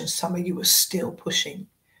push, and some of you are still pushing.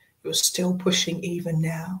 You're still pushing even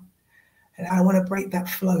now. And I want to break that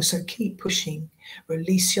flow, so keep pushing.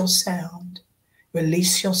 Release your sound.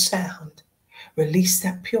 Release your sound. Release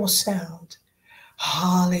that pure sound.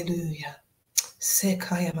 Hallelujah.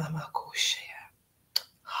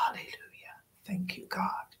 Hallelujah. Thank you,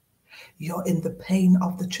 God. You're in the pain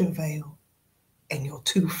of the travail and you're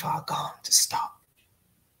too far gone to stop.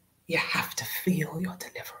 You have to feel your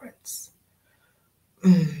deliverance.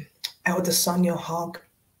 Elder Sonia Hogg,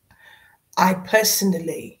 I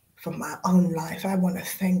personally, from my own life, I want to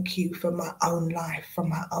thank you for my own life,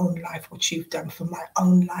 what you've done for my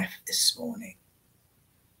own life this morning.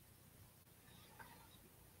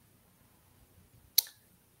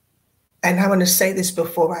 And I want to say this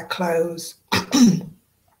before I close.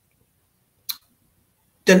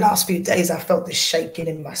 The last few days, I felt this shaking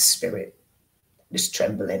in my spirit, this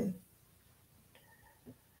trembling.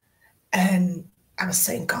 And I was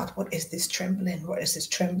saying, God, what is this trembling? What is this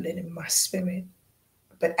trembling in my spirit?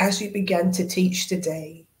 But as you began to teach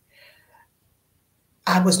today,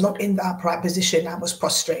 I was not in the upright position. I was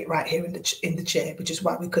prostrate right here in the chair, which is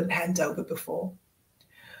why we couldn't hand over before.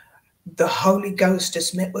 The Holy Ghost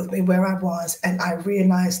just met with me where I was, and I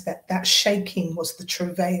realized that that shaking was the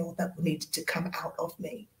travail that needed to come out of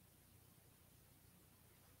me.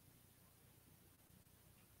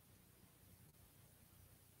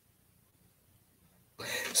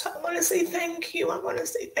 So I want to say thank you. I want to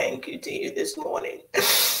say thank you to you this morning.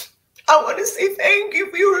 I want to say thank you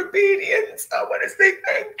for your obedience. I want to say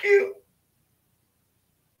thank you.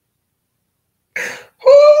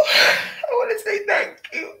 Ooh, I want to say thank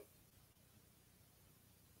you.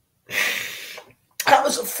 I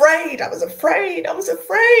was afraid. I was afraid. I was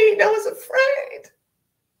afraid. I was afraid.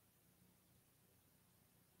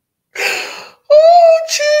 Oh,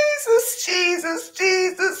 Jesus, Jesus,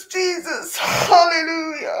 Jesus, Jesus.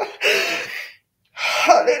 Hallelujah.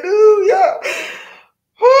 Hallelujah.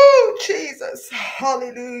 Oh, Jesus.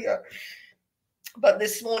 Hallelujah. But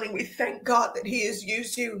this morning, we thank God that he has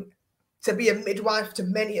used you to be a midwife to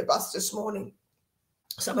many of us this morning.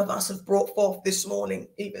 Some of us have brought forth this morning,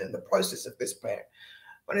 even in the process of this prayer.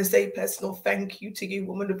 I want to say personal thank you to you,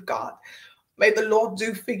 woman of God. May the Lord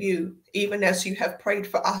do for you, even as you have prayed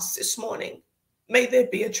for us this morning. May there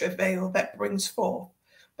be a travail that brings forth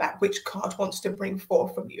that which God wants to bring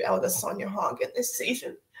forth from you, Elder Sonia Hogg, in this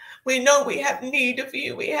season. We know we have need of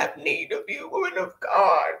you. We have need of you, woman of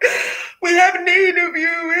God. We have need of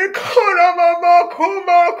you.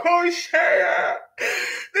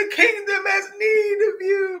 The kingdom has need of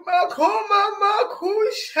you.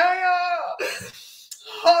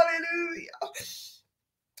 Hallelujah.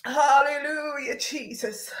 Hallelujah,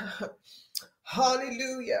 Jesus.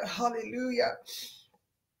 Hallelujah. Hallelujah.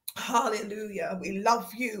 Hallelujah. We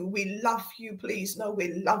love you. We love you. Please know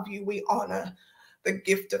we love you. We honor the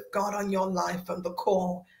gift of God on your life and the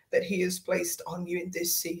call that he has placed on you in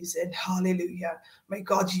this season. Hallelujah. May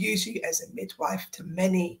God use you as a midwife to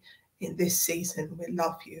many in this season. We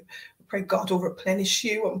love you. We pray God will replenish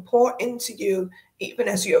you and pour into you, even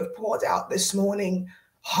as you have poured out this morning.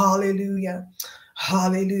 Hallelujah.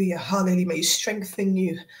 Hallelujah. Hallelujah. May he strengthen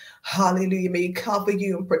you. Hallelujah. May he cover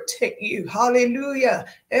you and protect you. Hallelujah.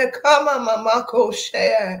 May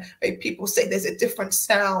people say there's a different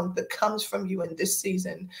sound that comes from you in this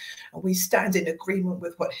season. And we stand in agreement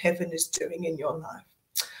with what heaven is doing in your life.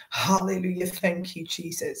 Hallelujah. Thank you,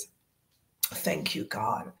 Jesus. Thank you,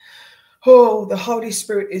 God. Oh, the Holy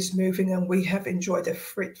Spirit is moving, and we have enjoyed a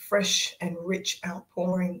fresh and rich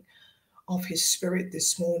outpouring of his Spirit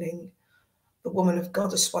this morning. The woman of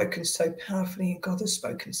God has spoken so powerfully, and God has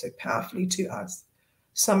spoken so powerfully to us.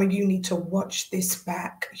 Some of you need to watch this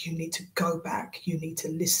back. You need to go back. You need to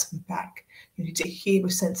listen back. You need to hear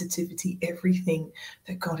with sensitivity everything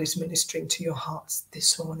that God is ministering to your hearts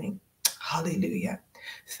this morning. Hallelujah.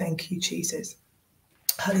 Thank you, Jesus.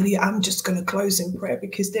 Hallelujah. I'm just going to close in prayer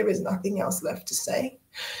because there is nothing else left to say.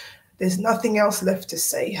 There's nothing else left to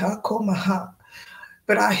say.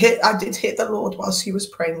 But I did hit the Lord whilst he was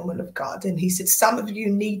praying, woman of God. And he said, some of you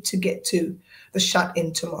need to get to the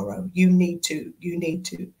shut-in tomorrow. You need to.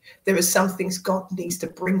 There are some things God needs to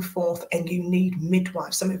bring forth, and you need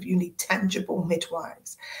midwives. Some of you need tangible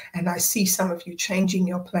midwives. And I see some of you changing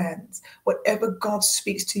your plans. Whatever God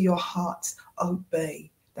speaks to your hearts,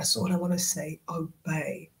 obey. That's all I want to say.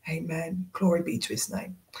 Obey. Amen. Glory be to his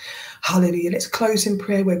name. Hallelujah. Let's close in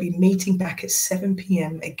prayer. We'll be meeting back at 7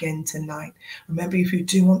 p.m. again tonight. Remember, if you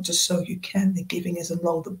do want to sow, you can. The giving is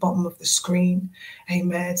along the bottom of the screen.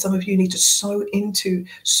 Amen. Some of you need to sow into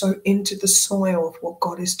the soil of what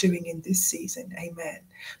God is doing in this season. Amen.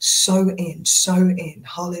 Sow in.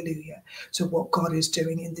 Hallelujah. To what God is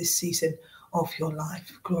doing in this season of your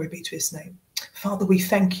life. Glory be to his name. Father, we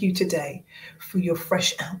thank you today for your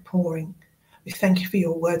fresh outpouring. We thank you for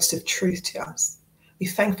your words of truth to us. We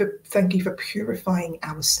thank you for purifying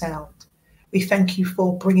our sound. We thank you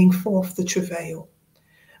for bringing forth the travail.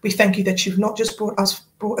 We thank you that you've not just brought us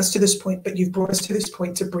to this point, but you've brought us to this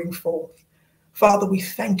point to bring forth. Father, we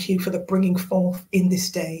thank you for the bringing forth in this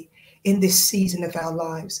day, in this season of our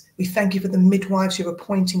lives. We thank you for the midwives you're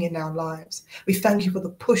appointing in our lives. We thank you for the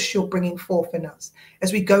push you're bringing forth in us.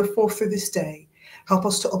 As we go forth through this day, help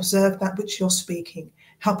us to observe that which you're speaking.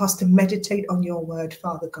 Help us to meditate on your word,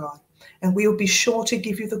 Father God. And we'll be sure to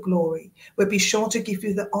give you the glory. We'll be sure to give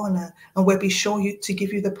you the honor. And we'll be sure to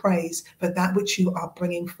give you the praise for that which you are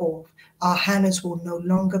bringing forth. Our Hannahs will no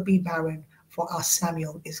longer be barren, for our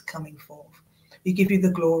Samuel is coming forth. We give you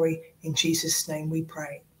the glory. In Jesus' name we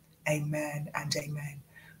pray. Amen and amen.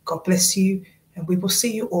 God bless you. And we will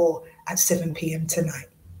see you all at 7 p.m. tonight.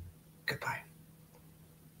 Goodbye.